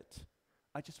despise it.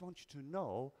 I just want you to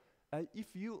know,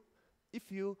 if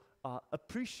you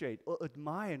appreciate or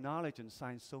admire knowledge and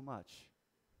science so much,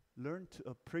 learn to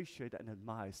appreciate and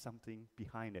admire something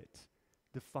behind it.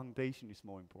 The foundation is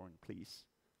more important, please.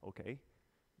 Okay?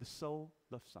 The soul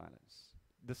of science.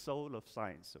 The soul of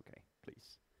science, okay,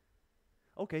 please.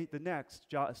 Okay, the next,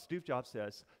 Steve Jobs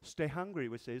says, stay hungry,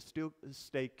 which is still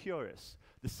stay curious.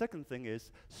 The second thing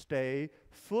is stay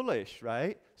foolish,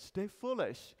 right? Stay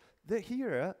foolish.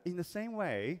 Here, in the same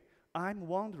way, I'm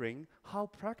wondering how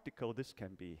practical this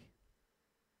can be.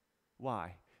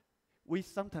 Why? We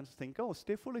sometimes think, oh,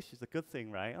 stay foolish is a good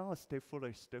thing, right? Oh, stay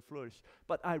foolish, stay foolish.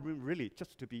 But I really,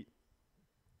 just to be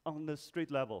on the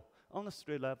street level,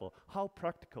 how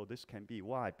practical this can be.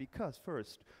 Why? Because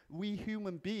first, we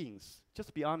human beings,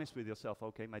 just be honest with yourself,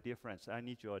 okay, my dear friends, I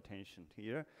need your attention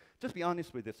here. Just be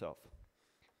honest with yourself.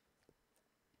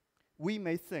 We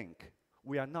may think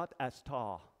we are not as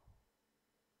tall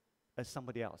as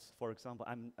somebody else. For example,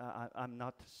 I'm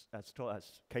not as tall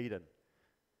as Caden.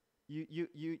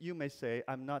 You may say,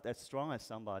 I'm not as strong as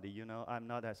somebody, you know, I'm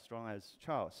not as strong as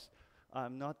Charles.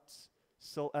 I'm not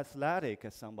so athletic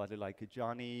as somebody like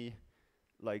Johnny,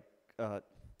 like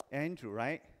Andrew,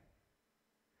 right?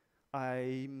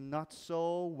 I'm not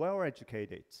so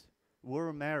well-educated,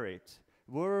 we're married,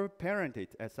 we're parented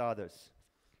as others.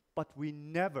 But we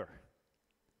never,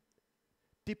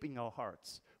 deep in our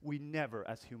hearts, we never,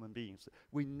 as human beings,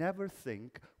 we never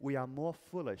think we are more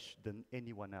foolish than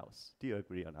anyone else. Do you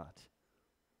agree or not?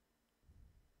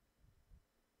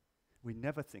 We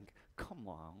never think, come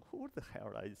on, who the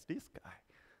hell is this guy?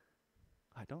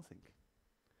 I don't think.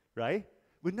 Right?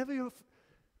 We never,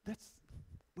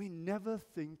 We never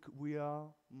think we are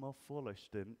more foolish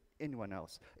than anyone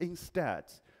else. Instead,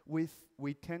 we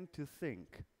tend to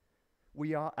think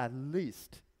we are at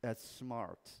least as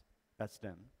smart as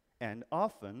them. And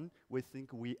often, we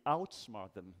think we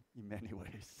outsmart them in many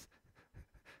ways.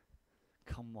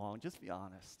 Come on, just be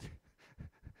honest.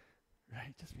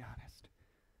 Right? Just be honest.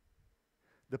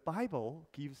 The Bible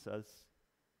gives us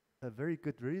a very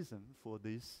good reason for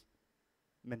this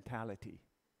mentality.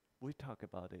 We'll talk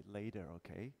about it later,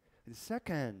 okay? And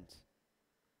second,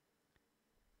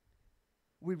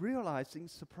 we realize in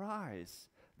surprise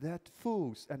that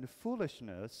fools and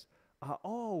foolishness are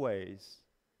always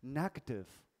negative.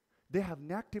 They have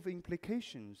negative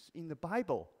implications in the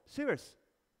Bible. Serious.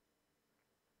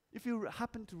 If you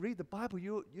happen to read the Bible,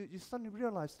 you suddenly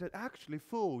realize that actually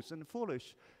fools and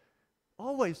foolish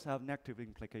always have negative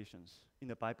implications in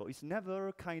the Bible. It's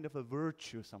never kind of a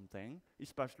virtue something,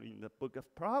 especially in the book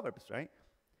of Proverbs, right?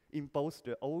 In both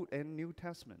the Old and New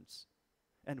Testaments.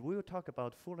 And we'll talk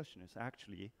about foolishness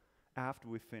actually after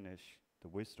we finish the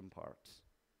wisdom parts.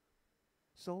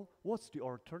 So what's the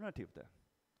alternative then?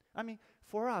 I mean,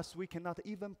 for us, we cannot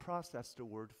even process the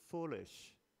word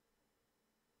foolish.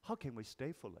 How can we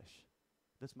stay foolish?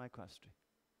 That's my question.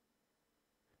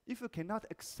 If you cannot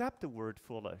accept the word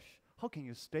foolish, how can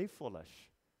you stay foolish?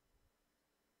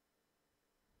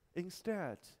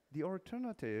 Instead, the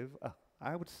alternative,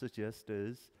 I would suggest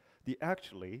is,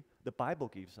 the Bible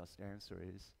gives us the answer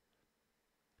is,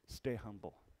 stay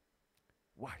humble.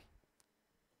 Why?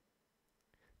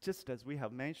 Just as we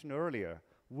have mentioned earlier,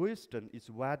 wisdom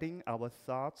is wedding our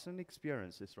thoughts and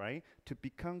experiences, right? To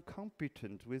become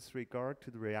competent with regard to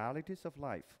the realities of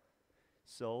life.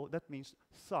 So that means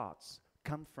thoughts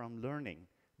come from learning.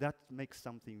 That makes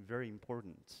something very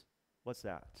important. What's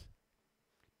that?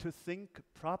 To think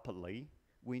properly,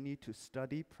 we need to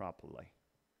study properly.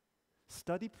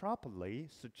 Study properly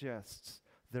suggests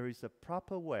there is a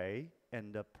proper way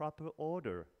and a proper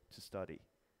order to study.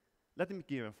 Let me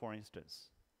give you, for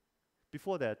instance.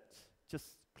 Before that, just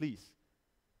please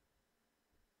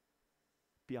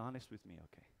be honest with me,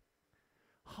 okay?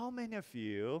 How many of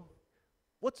you,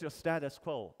 what's your status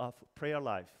quo of prayer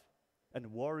life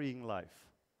and worrying life?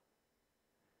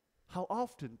 How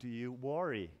often do you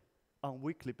worry on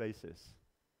weekly basis?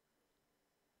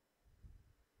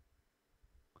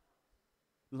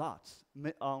 Lots.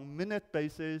 On minute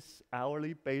basis,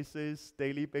 hourly basis,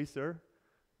 daily basis.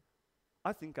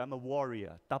 I think I'm a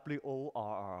warrior.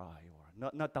 W-O-R-R-I.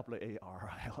 Not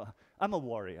W-A-R-I. I'm a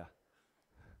warrior.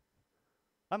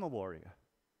 I'm a warrior.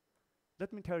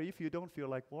 Let me tell you, if you don't feel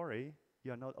like worry,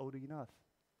 you're not old enough.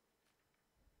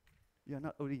 You're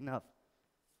not old enough.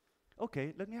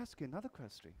 Okay, let me ask you another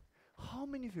question. How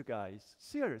many of you guys,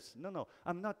 serious, no,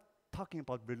 I'm not talking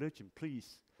about religion,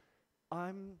 please.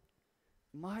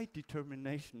 My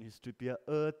determination is to be a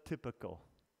atypical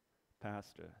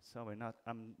pastor. So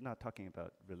I'm not talking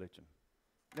about religion.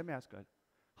 Let me ask you,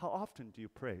 how often do you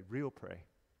pray, real pray?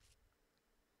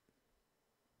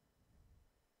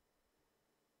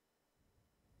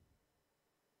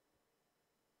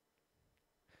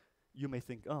 You may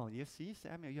think, oh, you see,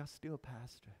 Samuel, you're still a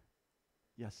pastor.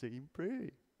 You're saying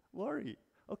pray, worry.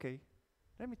 Okay,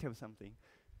 let me tell you something.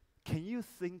 Can you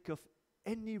think of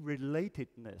any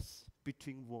relatedness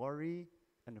between worry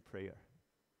and prayer?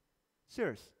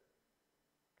 Serious.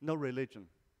 No religion.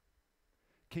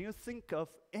 Can you think of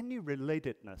any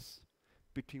relatedness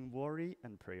between worry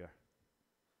and prayer?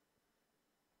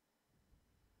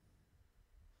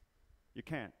 You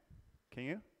can't. Can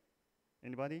you?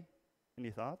 Anybody?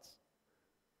 Any thoughts?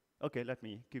 Okay, let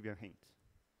me give you a hint.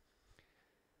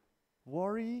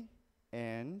 Worry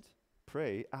and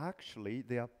pray, actually,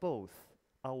 they are both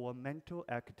our mental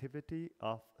activity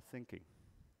of thinking.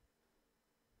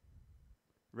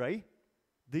 Right?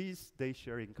 These they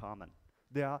share in common.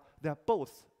 They are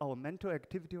both our mental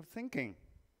activity of thinking.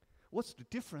 What's the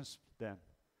difference then?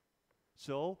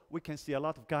 So we can see a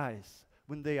lot of guys,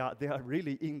 when they are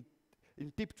really in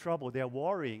deep trouble, they are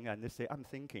worrying and they say, I'm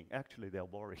thinking. Actually, they are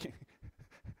worrying.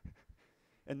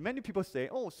 And many people say,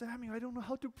 oh, Samuel, I don't know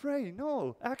how to pray.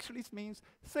 No, actually it means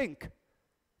think.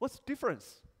 What's the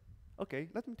difference? Okay,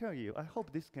 let me tell you. I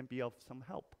hope this can be of some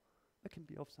help. It can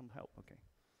be of some help, okay.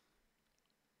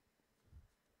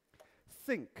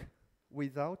 Think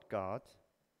without God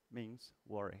means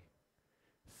worry.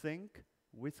 Think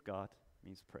with God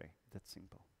means pray. That's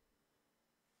simple.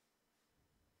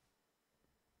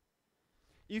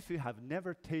 If you have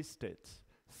never tasted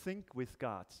think with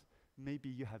God, maybe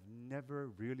you have never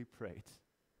really prayed.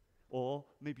 Or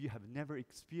maybe you have never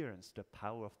experienced the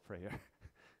power of prayer.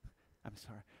 I'm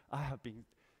sorry.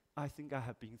 I think I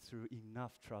have been through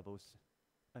enough troubles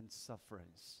and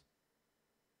sufferings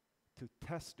to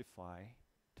testify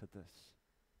to this.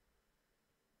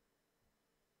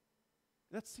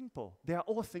 That's simple. They are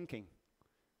all thinking.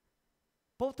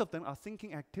 Both of them are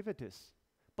thinking activities.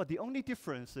 But the only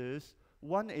difference is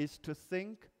one is to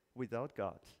think without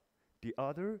God. The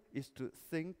other is to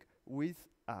think with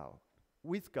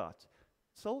God.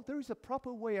 So there is a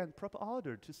proper way and proper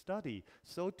order to study.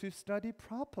 So to study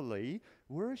properly,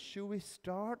 where should we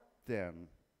start then?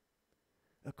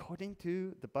 According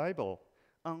to the Bible,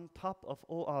 on top of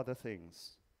all other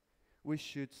things, we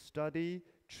should study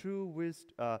true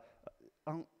wisdom.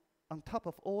 On top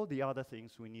of all the other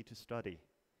things we need to study,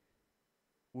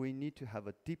 we need to have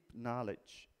a deep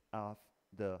knowledge of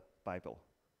the Bible.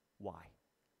 Why?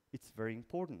 It's very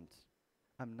important.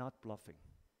 I'm not bluffing.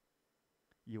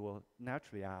 You will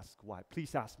naturally ask why.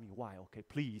 Please ask me why, okay?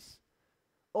 Please.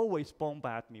 Always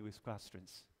bombard me with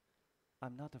questions.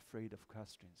 I'm not afraid of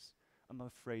questions. I'm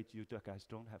afraid you guys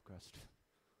don't have questions.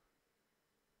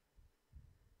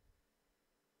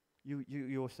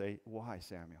 You'll say, why,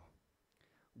 Samuel?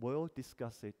 We'll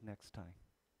discuss it next time.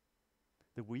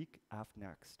 The week after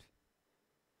next.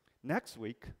 Next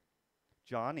week,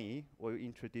 Johnny will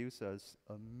introduce us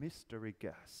a mystery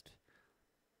guest.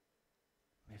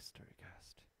 Mystery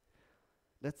guest.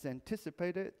 Let's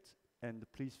anticipate it, and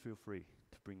please feel free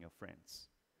to bring your friends.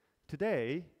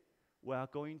 Today, we are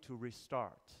going to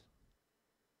restart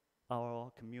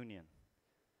our communion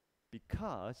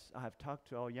because I have talked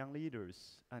to our young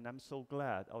leaders, and I'm so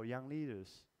glad our young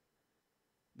leaders,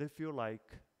 they feel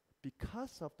like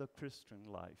because of the Christian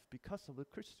life, because of the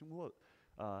Christian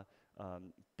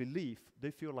belief,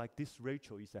 they feel like this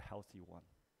Rachel is a healthy one.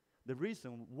 The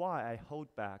reason why I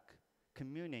hold back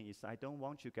communion is I don't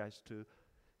want you guys to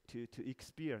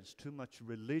experience too much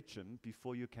religion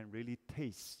before you can really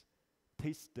taste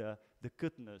the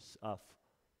goodness of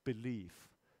belief.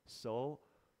 So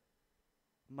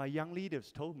my young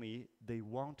leaders told me they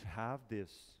want to have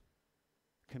this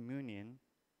communion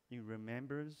in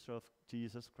remembrance of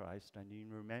Jesus Christ and in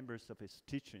remembrance of his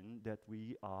teaching that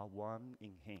we are one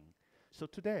in him. So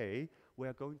today, we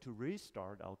are going to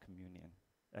restart our communion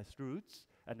as roots,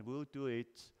 and we'll do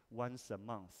it once a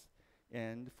month.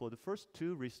 And for the first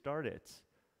two restarted,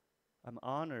 I'm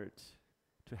honored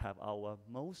to have our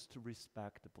most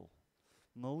respectable,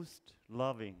 most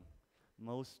loving,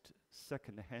 most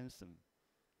second handsome,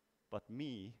 but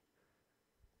me,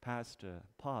 Pastor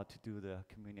Pa, to do the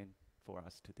communion for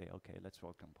us today. Okay, let's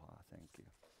welcome Pa. Thank you.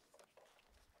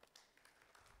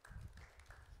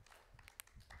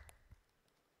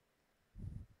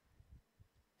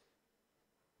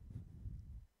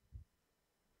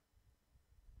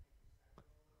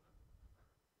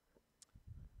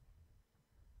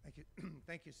 Thank you,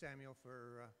 thank you, Samuel,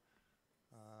 for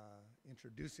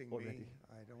introducing Already. me.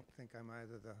 I don't think I'm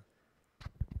either the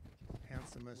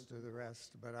handsomest or the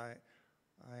rest, but I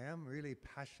am really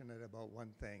passionate about one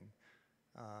thing.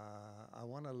 I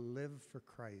want to live for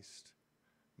Christ.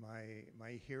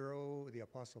 My hero, the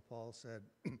Apostle Paul, said,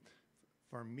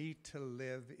 "For me to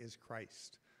live is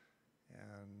Christ."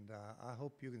 And I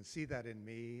hope you can see that in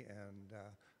me, and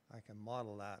I can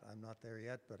model that. I'm not there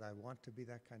yet, but I want to be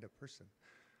that kind of person.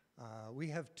 We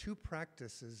have two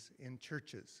practices in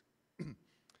churches.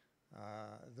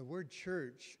 The word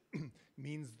church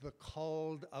means the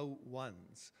called out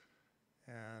ones.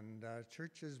 And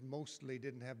churches mostly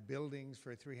didn't have buildings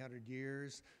for 300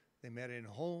 years. They met in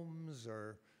homes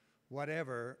or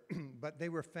whatever, but they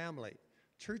were family.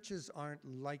 Churches aren't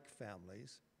like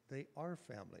families. They are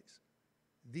families.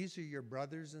 These are your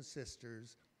brothers and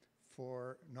sisters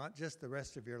for not just the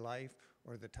rest of your life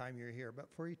or the time you're here, but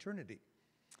for eternity.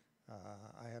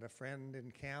 I had a friend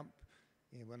in camp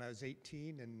when I was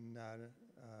 18 in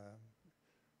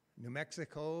New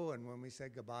Mexico, and when we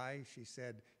said goodbye, she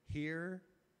said, "Here,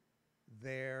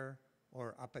 there,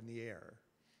 or up in the air."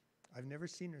 I've never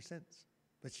seen her since,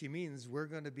 but she means we're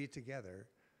going to be together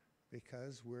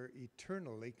because we're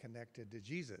eternally connected to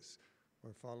Jesus.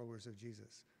 We're followers of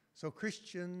Jesus. So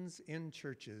Christians in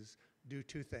churches do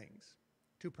two things,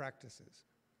 two practices.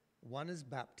 One is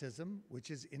baptism, which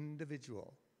is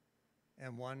individual,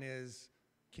 and one is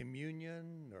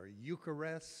communion or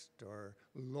Eucharist or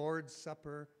Lord's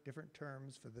Supper, different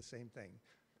terms for the same thing.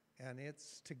 And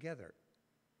it's together.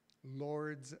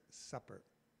 Lord's Supper.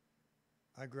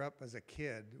 I grew up as a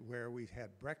kid where we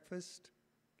had breakfast,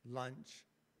 lunch,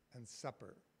 and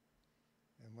supper.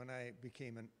 And when I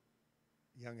became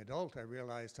a young adult, I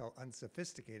realized how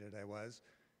unsophisticated I was.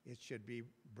 It should be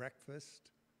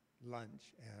breakfast,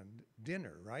 lunch, and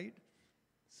dinner, right?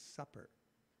 Supper.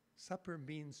 Supper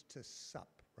means to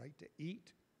sup, right? To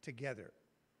eat together.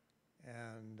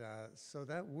 And so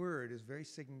that word is very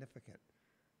significant.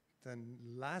 Then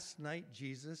last night,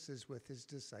 Jesus is with his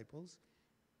disciples,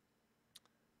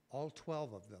 all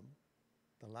 12 of them.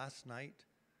 The last night,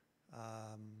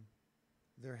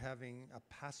 they're having a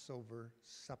Passover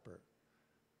supper.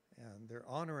 And they're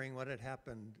honoring what had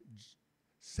happened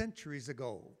centuries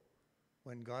ago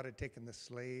when God had taken the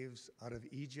slaves out of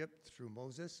Egypt through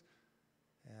Moses.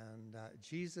 And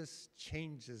Jesus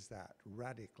changes that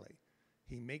radically.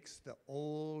 He makes the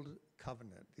old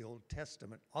covenant, the Old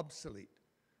Testament, obsolete.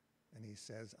 And he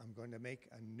says, I'm going to make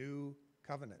a new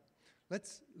covenant.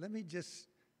 Let me just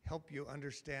help you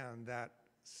understand that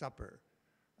supper.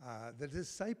 The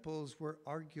disciples were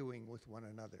arguing with one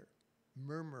another,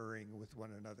 murmuring with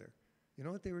one another. You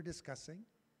know what they were discussing?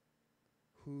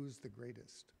 Who's the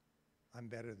greatest? I'm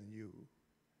better than you.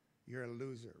 You're a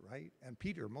loser, right? And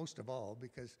Peter, most of all,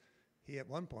 because he at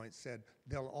one point said,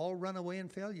 they'll all run away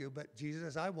and fail you, but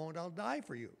Jesus, I won't, I'll die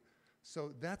for you.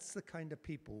 So that's the kind of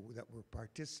people that were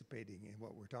participating in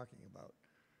what we're talking about.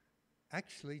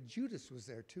 Actually, Judas was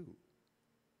there too.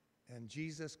 And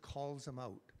Jesus calls him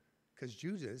out because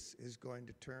Judas is going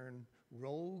to turn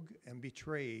rogue and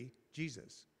betray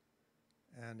Jesus.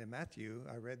 And in Matthew,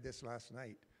 I read this last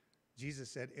night, Jesus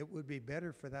said it would be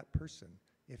better for that person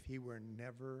if he were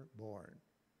never born.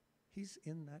 He's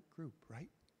in that group, right?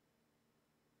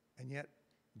 And yet,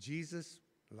 Jesus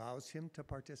allows him to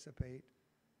participate,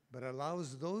 but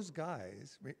allows those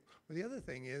guys. Well, the other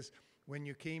thing is, when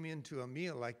you came into a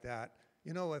meal like that,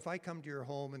 you know, if I come to your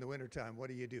home in the wintertime, what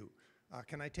do?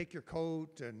 Can I take your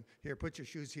coat and here, put your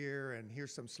shoes here and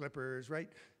here's some slippers, right?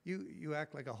 You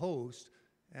act like a host,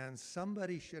 and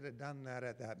somebody should have done that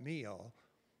at that meal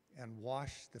and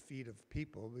washed the feet of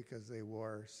people because they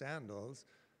wore sandals.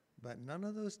 But none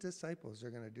of those disciples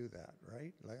are going to do that,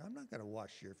 right? Like, I'm not going to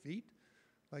wash your feet.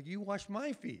 Like, you wash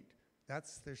my feet.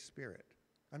 That's their spirit.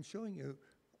 I'm showing you,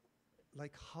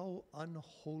 like, how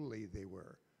unholy they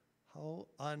were, how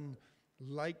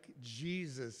unlike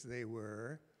Jesus they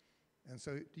were. And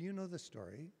so, do you know the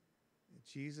story?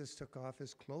 Jesus took off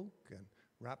his cloak and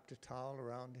wrapped a towel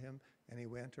around him, and he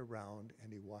went around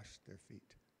and he washed their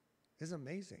feet. It's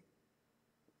amazing.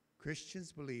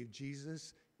 Christians believe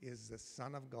Jesus is the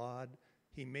Son of God.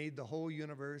 He made the whole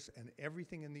universe, and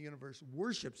everything in the universe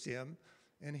worships him.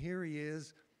 And here he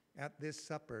is at this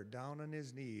supper, down on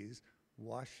his knees,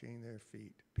 washing their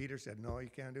feet. Peter said, no, you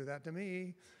can't do that to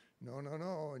me. No, no,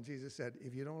 no. And Jesus said,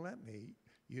 if you don't let me,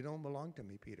 you don't belong to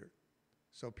me, Peter.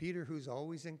 So Peter, who's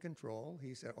always in control,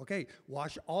 he said, okay,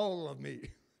 wash all of me.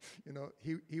 You know,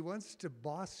 he wants to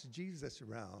boss Jesus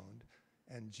around,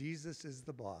 and Jesus is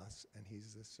the boss, and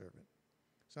he's the servant.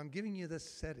 So I'm giving you this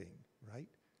setting, right?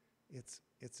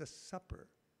 It's a supper.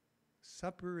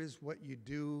 Supper is what you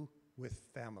do with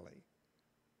family,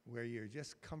 where you're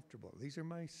just comfortable. These are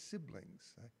my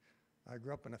siblings. I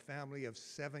grew up in a family of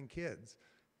 7 kids,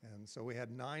 and so we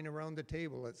had 9 around the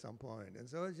table at some point. And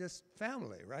so it's just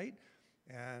family, right?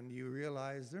 And you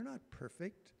realize they're not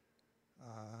perfect,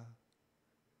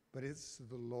 but it's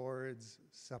the Lord's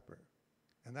Supper.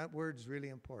 And that word's really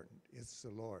important. It's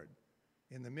the Lord.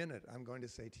 In the minute, I'm going to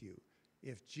say to you,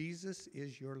 if Jesus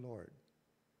is your Lord,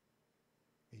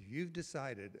 if you've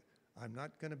decided, I'm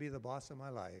not going to be the boss of my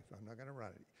life, I'm not going to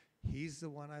run it, he's the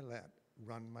one I let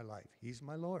run my life. He's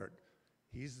my Lord.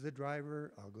 He's the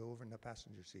driver. I'll go over in the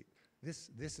passenger seat. This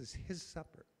is his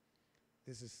supper.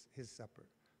 This is his supper.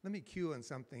 Let me cue on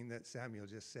something that Samuel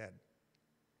just said,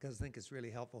 because I think it's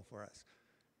really helpful for us.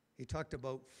 He talked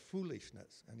about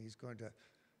foolishness, and he's going to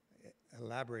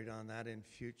elaborate on that in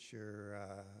future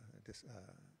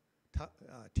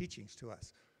teachings to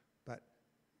us. But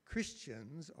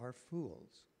Christians are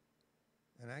fools.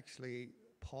 And actually,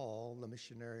 Paul, the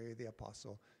missionary, the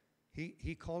apostle,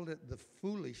 he called it the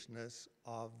foolishness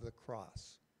of the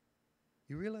cross.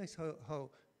 You realize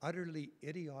how utterly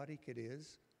idiotic it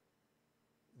is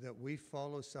that we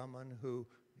follow someone who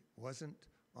wasn't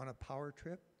on a power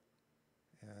trip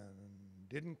and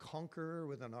didn't conquer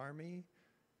with an army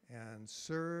and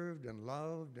served and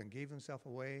loved and gave himself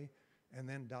away and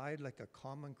then died like a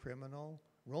common criminal.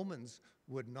 Romans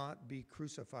would not be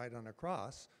crucified on a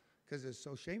cross because it's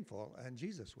so shameful, and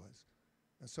Jesus was.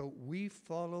 And so we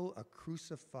follow a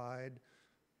crucified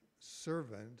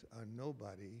servant, a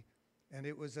nobody, and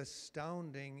it was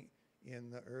astounding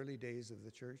in the early days of the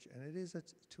church, and it is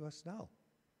to us now.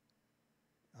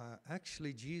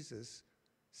 Actually, Jesus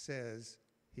says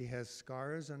he has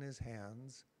scars on his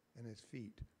hands and his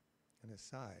feet and his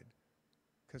side,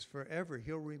 because forever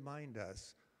he'll remind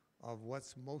us of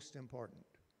what's most important: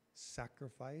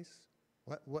 sacrifice.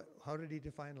 How did he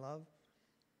define love?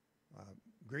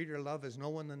 Greater love is no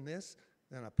one than this,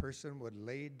 than a person would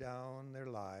lay down their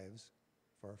lives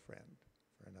for a friend,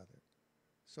 for another.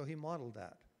 So he modeled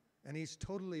that. And he's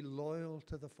totally loyal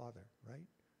to the Father, right?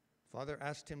 Father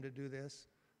asked him to do this,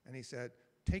 and he said,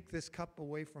 take this cup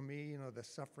away from me, you know, the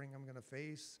suffering I'm going to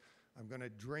face. I'm going to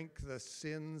drink the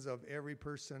sins of every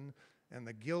person and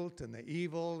the guilt and the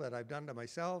evil that I've done to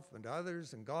myself and to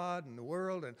others and God and the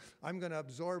world, and I'm going to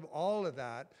absorb all of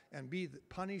that and be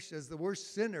punished as the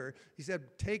worst sinner. He said,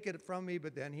 take it from me,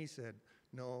 but then he said,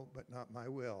 no, but not my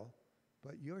will,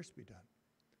 but yours be done.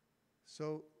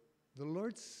 So the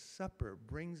Lord's Supper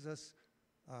brings us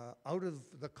out of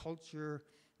the culture.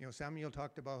 You know, Samuel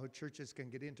talked about how churches can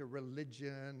get into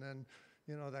religion, and,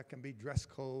 you know, that can be dress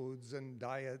codes and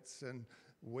diets and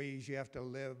ways you have to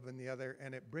live and the other.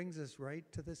 And it brings us right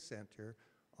to the center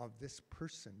of this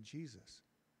person, Jesus.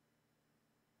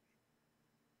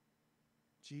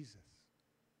 Jesus.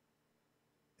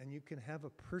 And you can have a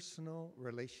personal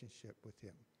relationship with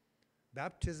him.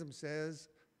 Baptism says,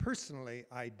 personally,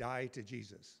 I die to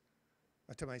Jesus.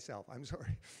 To myself, I'm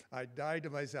sorry. I die to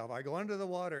myself. I go under the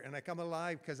water and I come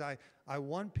alive because I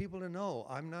want people to know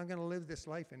I'm not going to live this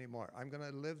life anymore. I'm going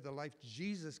to live the life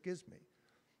Jesus gives me.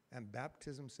 And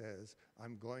baptism says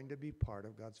I'm going to be part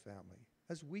of God's family.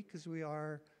 As weak as we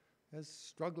are, as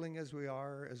struggling as we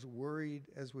are, as worried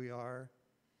as we are.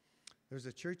 There's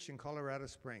a church in Colorado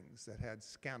Springs that had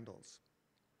scandals.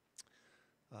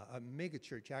 A mega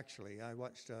church, actually. I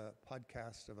watched a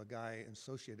podcast of a guy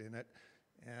associate in it.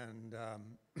 And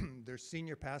their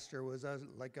senior pastor was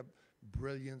like a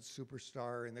brilliant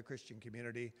superstar in the Christian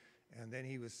community. And then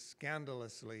he was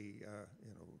scandalously,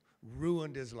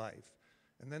 ruined his life.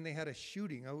 And then they had a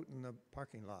shooting out in the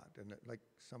parking lot. And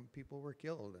some people were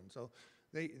killed. And so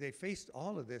they faced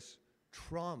all of this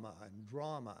trauma and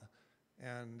drama.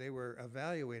 And they were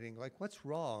evaluating, what's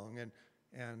wrong?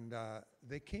 And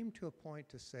they came to a point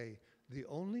to say, the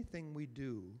only thing we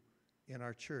do in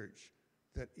our church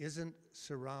that doesn't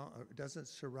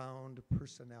surround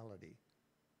personality,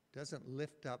 doesn't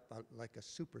lift up like a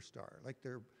superstar, like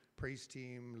their praise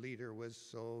team leader was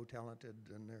so talented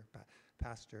and their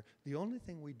pastor. The only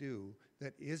thing we do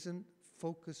that isn't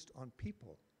focused on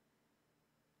people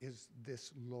is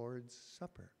this Lord's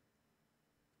Supper,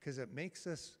 because it makes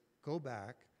us go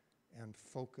back and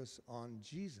focus on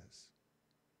Jesus,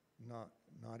 not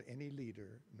any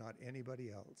leader, not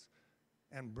anybody else.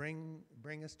 And bring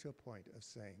us to a point of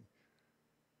saying,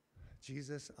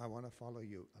 Jesus, I want to follow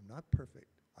you. I'm not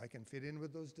perfect. I can fit in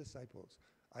with those disciples.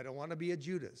 I don't want to be a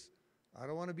Judas. I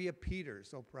don't want to be a Peter,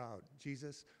 so proud.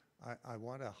 Jesus, I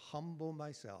want to humble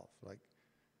myself, like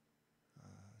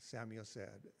Samuel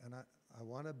said. And I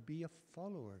want to be a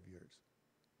follower of yours.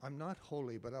 I'm not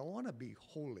holy, but I want to be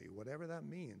holy, whatever that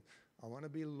means. I want to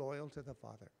be loyal to the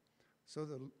Father. So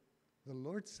the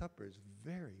Lord's Supper is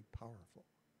very powerful.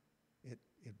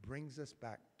 It brings us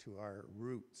back to our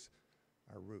roots.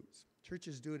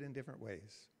 Churches do it in different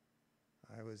ways.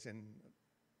 I was in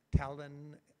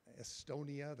Tallinn,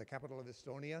 Estonia, the capital of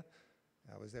Estonia.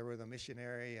 I was there with a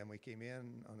missionary, and we came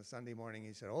in on a Sunday morning.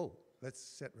 He said, let's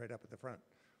sit right up at the front.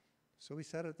 So we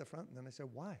sat at the front, and then I said,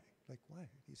 why? Why?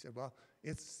 He said, well,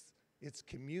 it's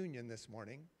communion this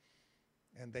morning,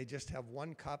 and they just have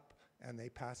one cup, and they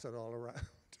pass it all around.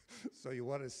 So you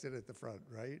want to sit at the front,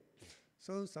 right?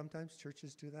 So sometimes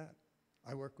churches do that.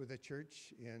 I work with a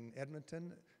church in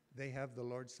Edmonton. They have the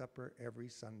Lord's Supper every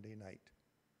Sunday night.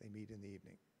 They meet in the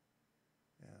evening.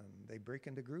 And they break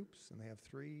into groups, and they have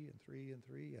 3 and 3 and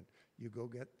 3, and you go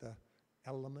get the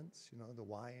elements, the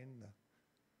wine, the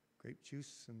grape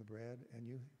juice, and the bread, and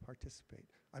you participate.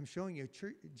 I'm showing you,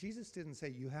 Jesus didn't say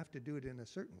you have to do it in a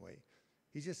certain way.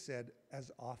 He just said, as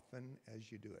often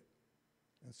as you do it.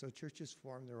 And so churches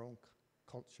form their own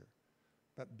culture.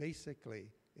 But basically,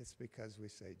 it's because we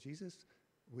say, Jesus,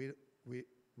 we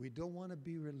don't want to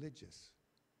be religious.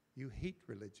 You hate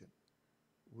religion.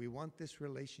 We want this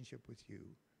relationship with you,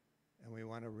 and we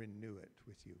want to renew it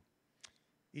with you.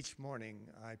 Each morning,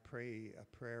 I pray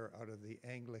a prayer out of the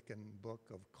Anglican Book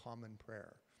of Common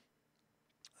Prayer.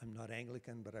 I'm not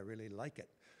Anglican, but I really like it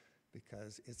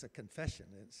because it's a confession.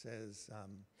 It says,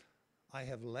 I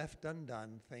have left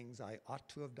undone things I ought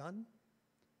to have done,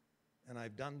 and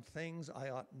I've done things I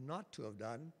ought not to have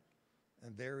done,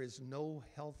 and there is no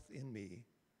health in me.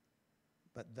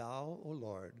 But thou, O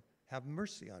Lord, have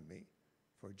mercy on me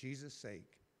for Jesus'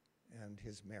 sake and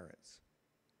his merits.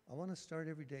 I want to start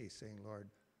every day saying, Lord,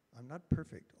 I'm not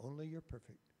perfect, only you're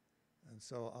perfect. And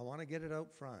so I want to get it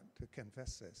out front to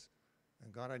confess this.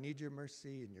 And God, I need your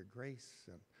mercy and your grace,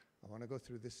 and I want to go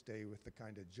through this day with the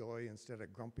kind of joy instead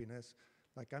of grumpiness.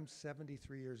 Like I'm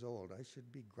 73 years old. I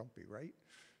should be grumpy, right?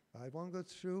 I want to go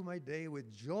through my day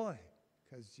with joy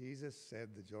because Jesus said,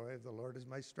 the joy of the Lord is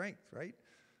my strength, right?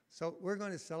 So we're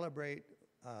going to celebrate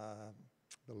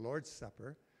the Lord's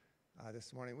Supper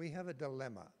this morning. We have a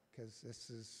dilemma because this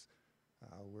is,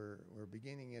 we're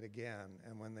beginning it again.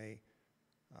 And when they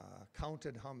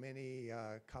counted how many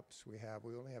cups we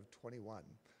only have 21.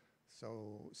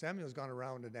 So Samuel's gone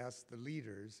around and asked the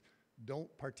leaders, don't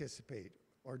participate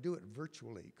or do it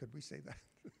virtually. Could we say that?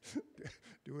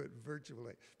 Do it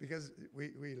virtually because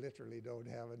we literally don't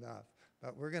have enough.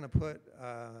 But we're going to put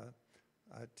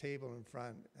a table in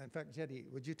front. In fact, Jetty,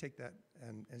 would you take that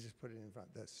and just put it in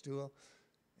front, that stool?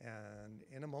 And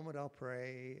in a moment I'll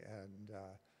pray,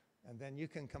 and then you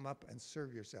can come up and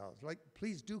serve yourselves. Like,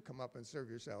 please do come up and serve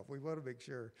yourself. We want to make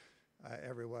sure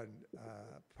everyone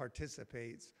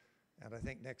participates, and I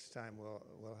think next time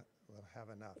we'll have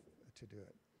enough to do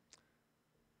it.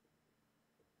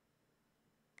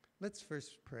 Let's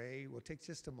first pray. We'll take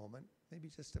just a moment, maybe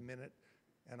just a minute,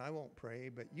 and I won't pray,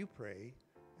 but you pray,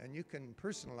 and you can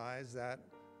personalize that.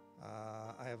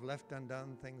 I have left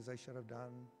undone things I should have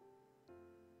done,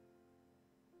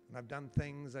 and I've done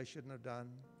things I shouldn't have done.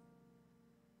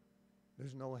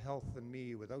 There's no health in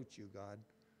me without you, God.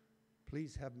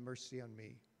 Please have mercy on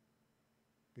me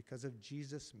because of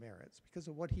Jesus' merits, because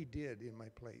of what he did in my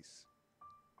place.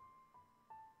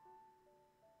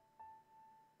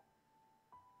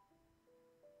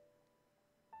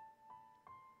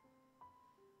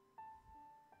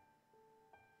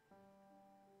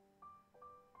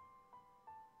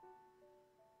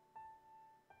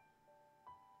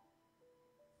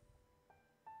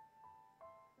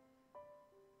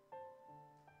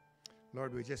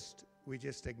 Lord, we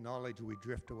just acknowledge we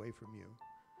drift away from you.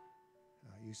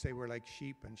 You say we're like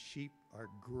sheep, and sheep are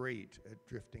great at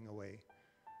drifting away.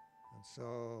 And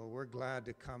so we're glad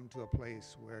to come to a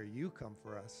place where you come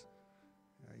for us.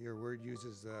 Your word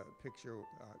uses the picture,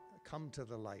 come to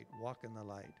the light, walk in the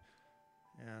light.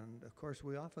 And of course,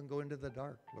 we often go into the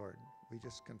dark, Lord. We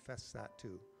just confess that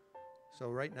too. So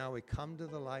right now we come to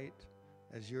the light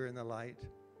as you're in the light.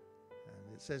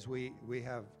 And it says we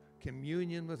have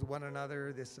communion with one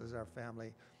another. This is our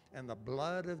family. And the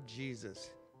blood of Jesus,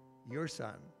 your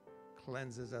Son,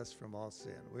 cleanses us from all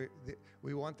sin.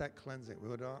 We want that cleansing.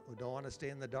 We don't want to stay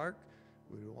in the dark.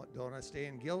 We don't want to stay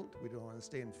in guilt. We don't want to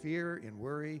stay in fear, in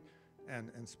worry,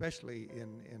 and especially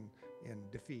in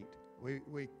defeat.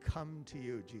 We come to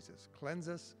you, Jesus. Cleanse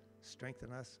us,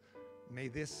 strengthen us. May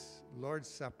this Lord's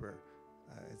Supper,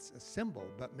 it's a symbol,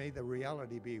 but may the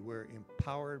reality be we're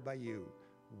empowered by you.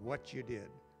 What you did,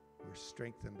 we're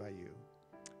strengthened by you.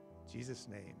 In Jesus'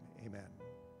 name, amen.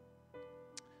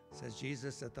 It says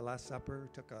Jesus at the Last Supper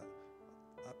took a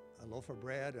loaf of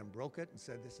bread and broke it and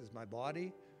said, this is my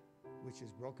body, which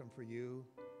is broken for you.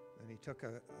 Then he took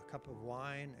a cup of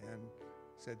wine and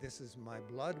said, this is my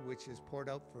blood, which is poured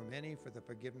out for many for the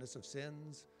forgiveness of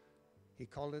sins. He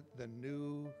called it the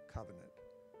new covenant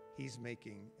he's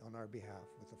making on our behalf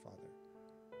with the Father.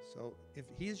 So if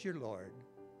he is your Lord,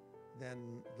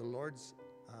 then the Lord's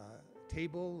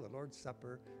table, the Lord's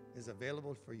Supper is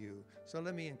available for you. So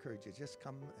let me encourage you, just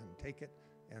come and take it,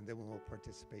 and then we'll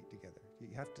participate together.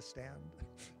 You have to stand.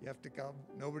 You have to come.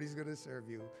 Nobody's going to serve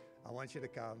you. I want you to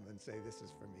come and say, this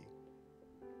is for me.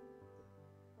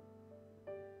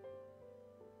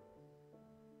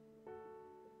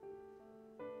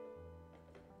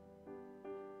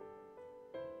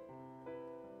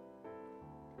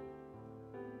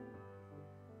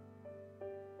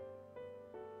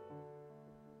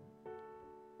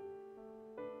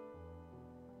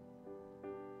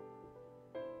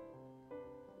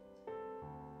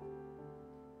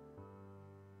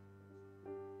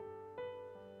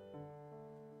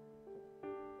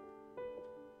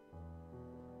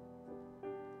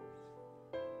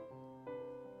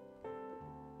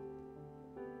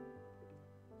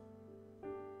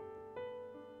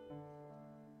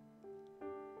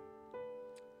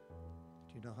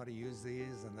 You know how to use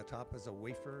these, and the top is a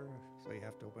wafer, so you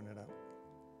have to open it up.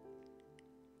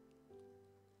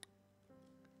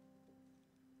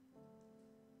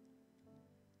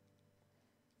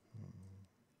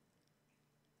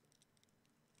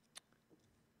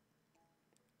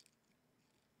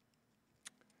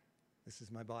 This is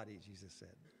my body, Jesus said.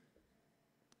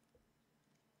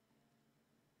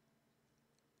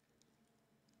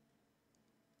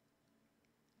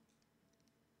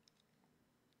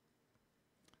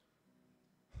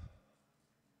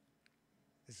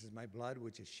 This is my blood,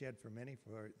 which is shed for many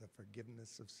for the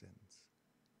forgiveness of sins.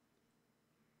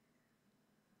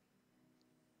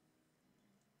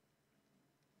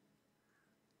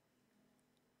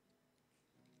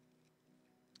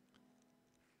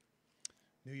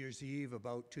 New Year's Eve,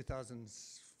 about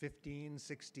 2015,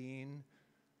 16,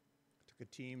 a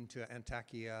team to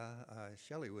Antakya.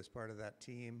 Shelley was part of that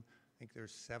team. I think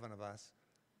there's 7 of us.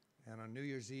 And on New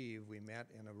Year's Eve, we met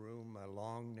in a room, a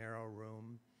long, narrow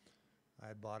room.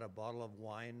 I bought a bottle of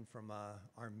wine from a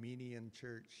Armenian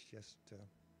church just to,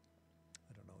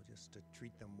 I don't know, just to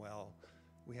treat them well.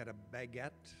 We had a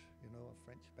baguette, you know, a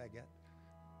French baguette.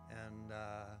 And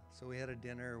so we had a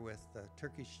dinner with the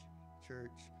Turkish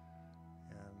church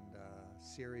and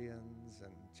Syrians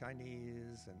and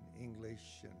Chinese and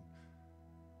English. And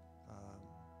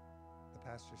the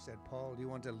pastor said, "Paul, do you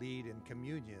want to lead in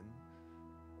communion?"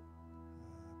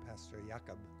 Pastor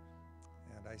Jakob.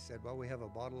 And I said, "Well, we have a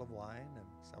bottle of wine," and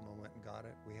someone went and got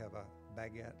it. We have a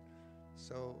baguette.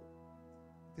 So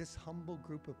this humble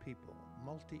group of people,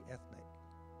 multi-ethnic,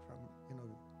 from, you know,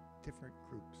 different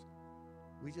groups,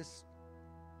 we just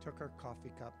took our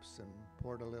coffee cups and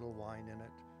poured a little wine in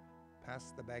it,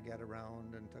 passed the baguette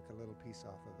around and took a little piece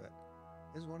off of it.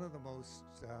 It was one of the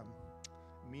most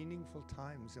meaningful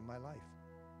times in my life.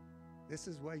 This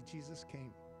is why Jesus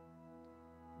came.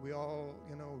 We all,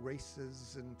 you know,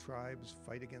 races and tribes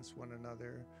fight against one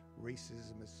another.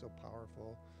 Racism is so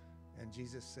powerful. And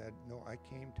Jesus said, "No, I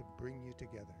came to bring you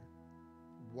together.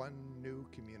 One new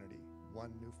community,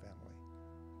 one new family."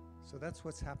 So that's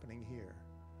what's happening here,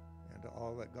 and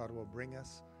all that God will bring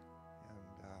us.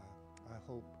 And I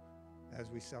hope as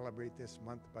we celebrate this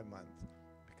month by month,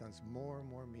 it becomes more and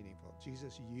more meaningful.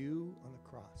 Jesus, you on the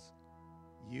cross,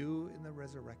 you in the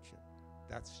resurrection,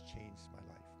 that's changed my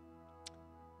life.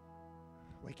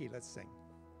 Wakey, let's sing.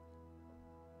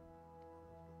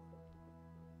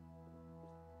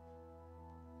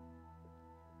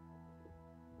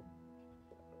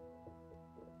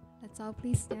 Let's all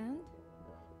please stand.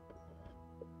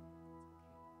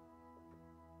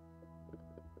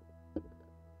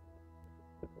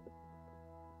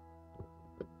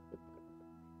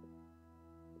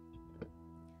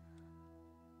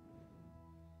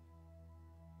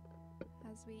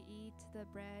 As we eat the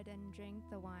bread and drink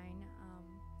the wine,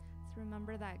 let's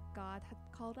remember that God had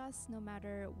called us no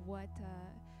matter what,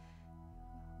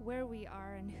 where we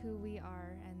are and who we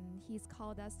are, and He's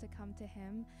called us to come to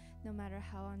Him no matter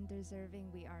how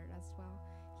undeserving we are as well.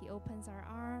 He opens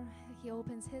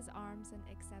His arms and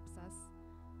accepts us.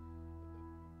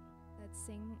 Let's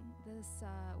sing this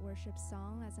worship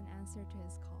song as an answer to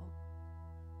His call.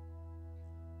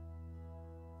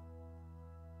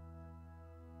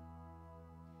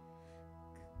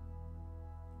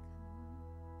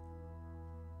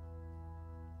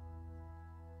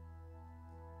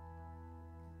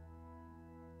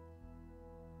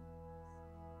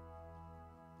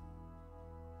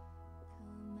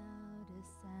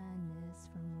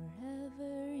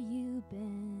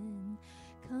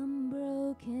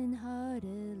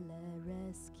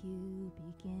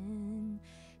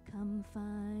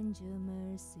 Your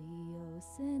mercy, O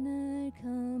sinner,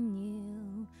 come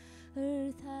kneel.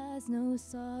 Earth has no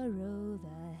sorrow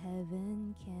that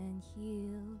heaven can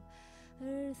heal.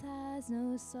 Earth has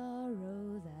no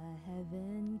sorrow that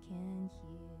heaven can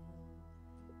heal.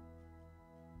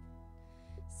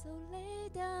 So lay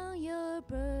down your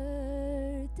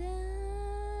burdens,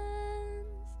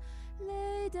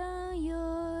 lay down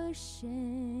your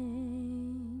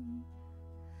shame.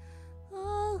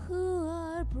 All who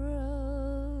are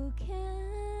broken,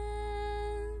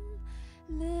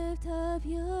 lift up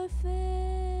your face.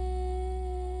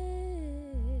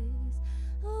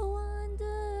 Oh,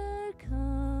 wanderer,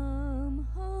 come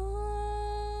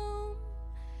home.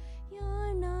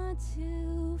 You're not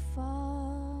too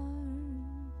far.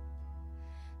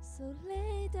 So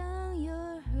lay down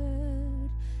your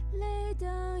hurt, lay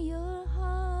down your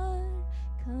heart.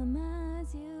 Come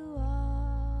as you are.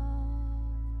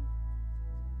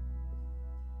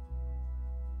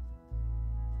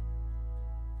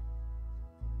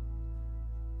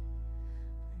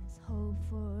 Hope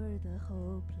for the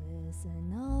hopeless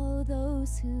and all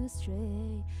those who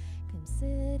stray. Come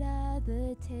sit at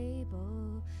the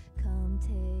table, come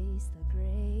taste the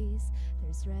grace.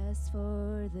 There's rest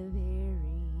for the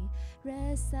weary,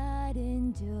 rest that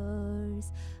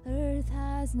endures. Earth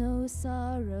has no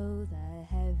sorrow that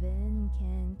heaven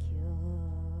can cure.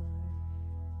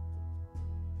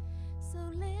 So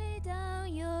lay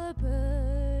down your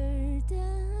burdens,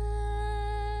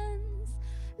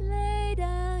 lay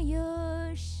down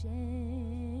your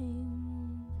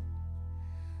shame.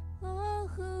 All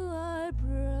who are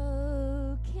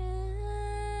broken,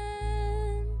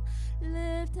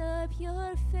 lift up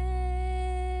your face.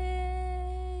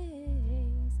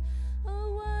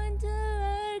 Oh,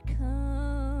 wanderer,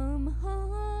 come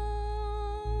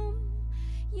home.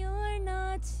 You're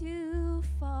not too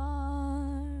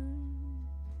far.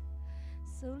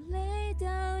 So lay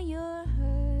down your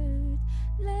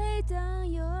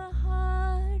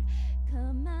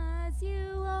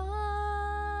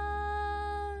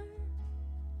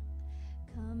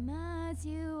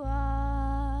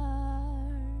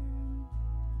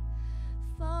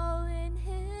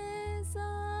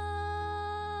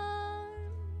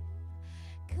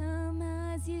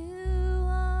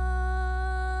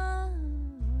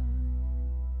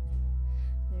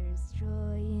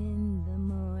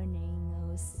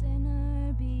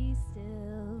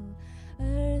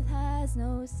has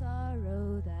no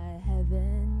sorrow that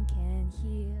heaven can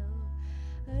heal.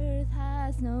 Earth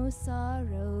has no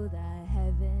sorrow that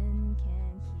heaven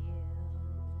can heal.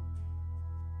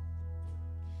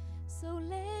 So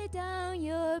lay down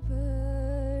your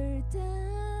burdens,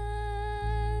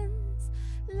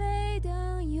 lay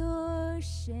down your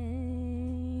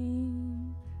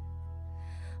shame.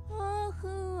 All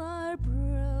who are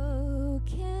broken,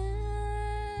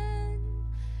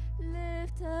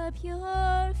 lift up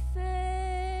your face.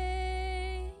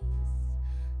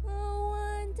 Oh,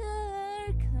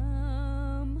 wonder,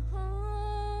 come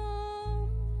home.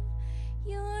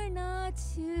 You're not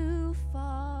too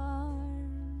far.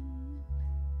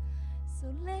 So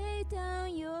lay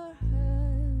down your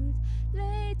hurt,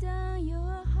 lay down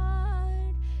your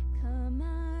heart. Come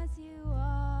as you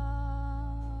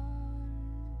are.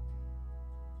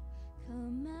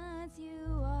 Come as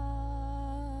you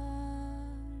are.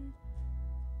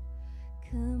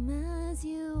 Come as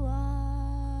you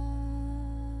are.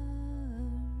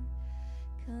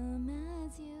 Come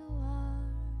as you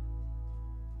are.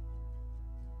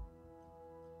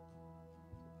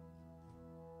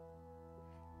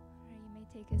 All right, you may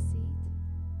take a seat.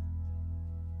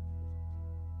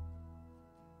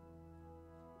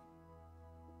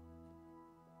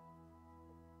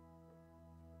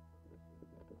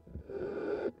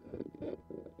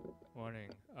 Morning.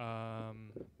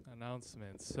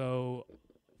 Announcements. So,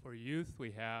 for youth,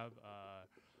 we have a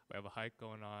hike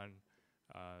going on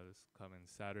this coming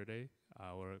Saturday.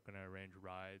 We're gonna arrange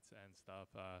rides and stuff.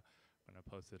 Gonna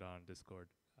post it on Discord.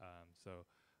 So,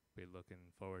 be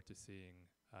looking forward to seeing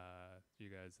you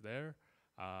guys there.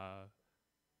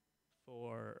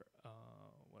 For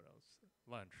what else?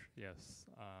 Lunch. Yes.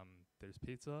 There's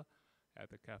pizza at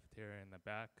the cafeteria in the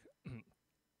back.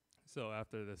 So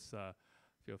after this,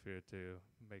 feel free to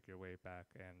make your way back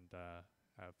and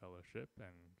have fellowship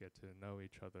and get to know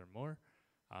each other more.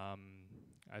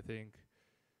 I think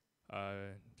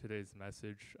today's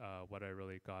message, what I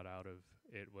really got out of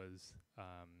it was,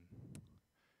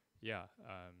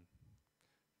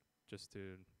 just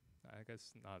to, I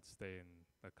guess, not stay in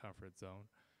the comfort zone,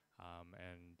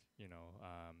 and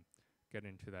get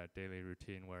into that daily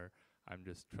routine where I'm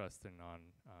just trusting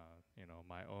on,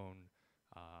 my own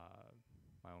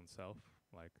self,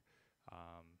 like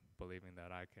believing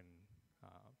that I can,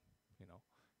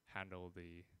 handle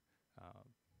the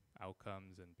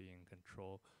outcomes and be in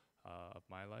control of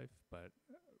my life, but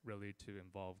really to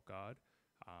involve God,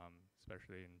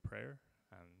 especially in prayer.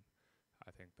 And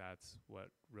I think that's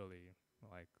what really,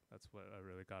 that's what I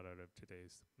really got out of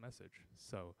today's message.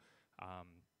 So I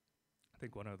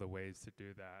think one of the ways to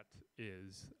do that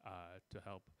is to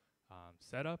help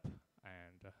set up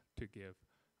and to give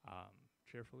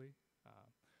cheerfully.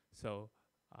 So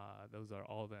those are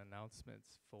all the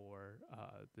announcements for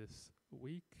this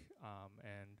week.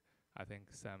 And I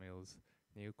think Samuel's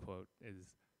new quote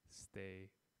is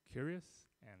stay curious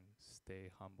and stay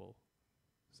humble.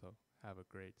 So have a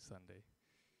great Sunday.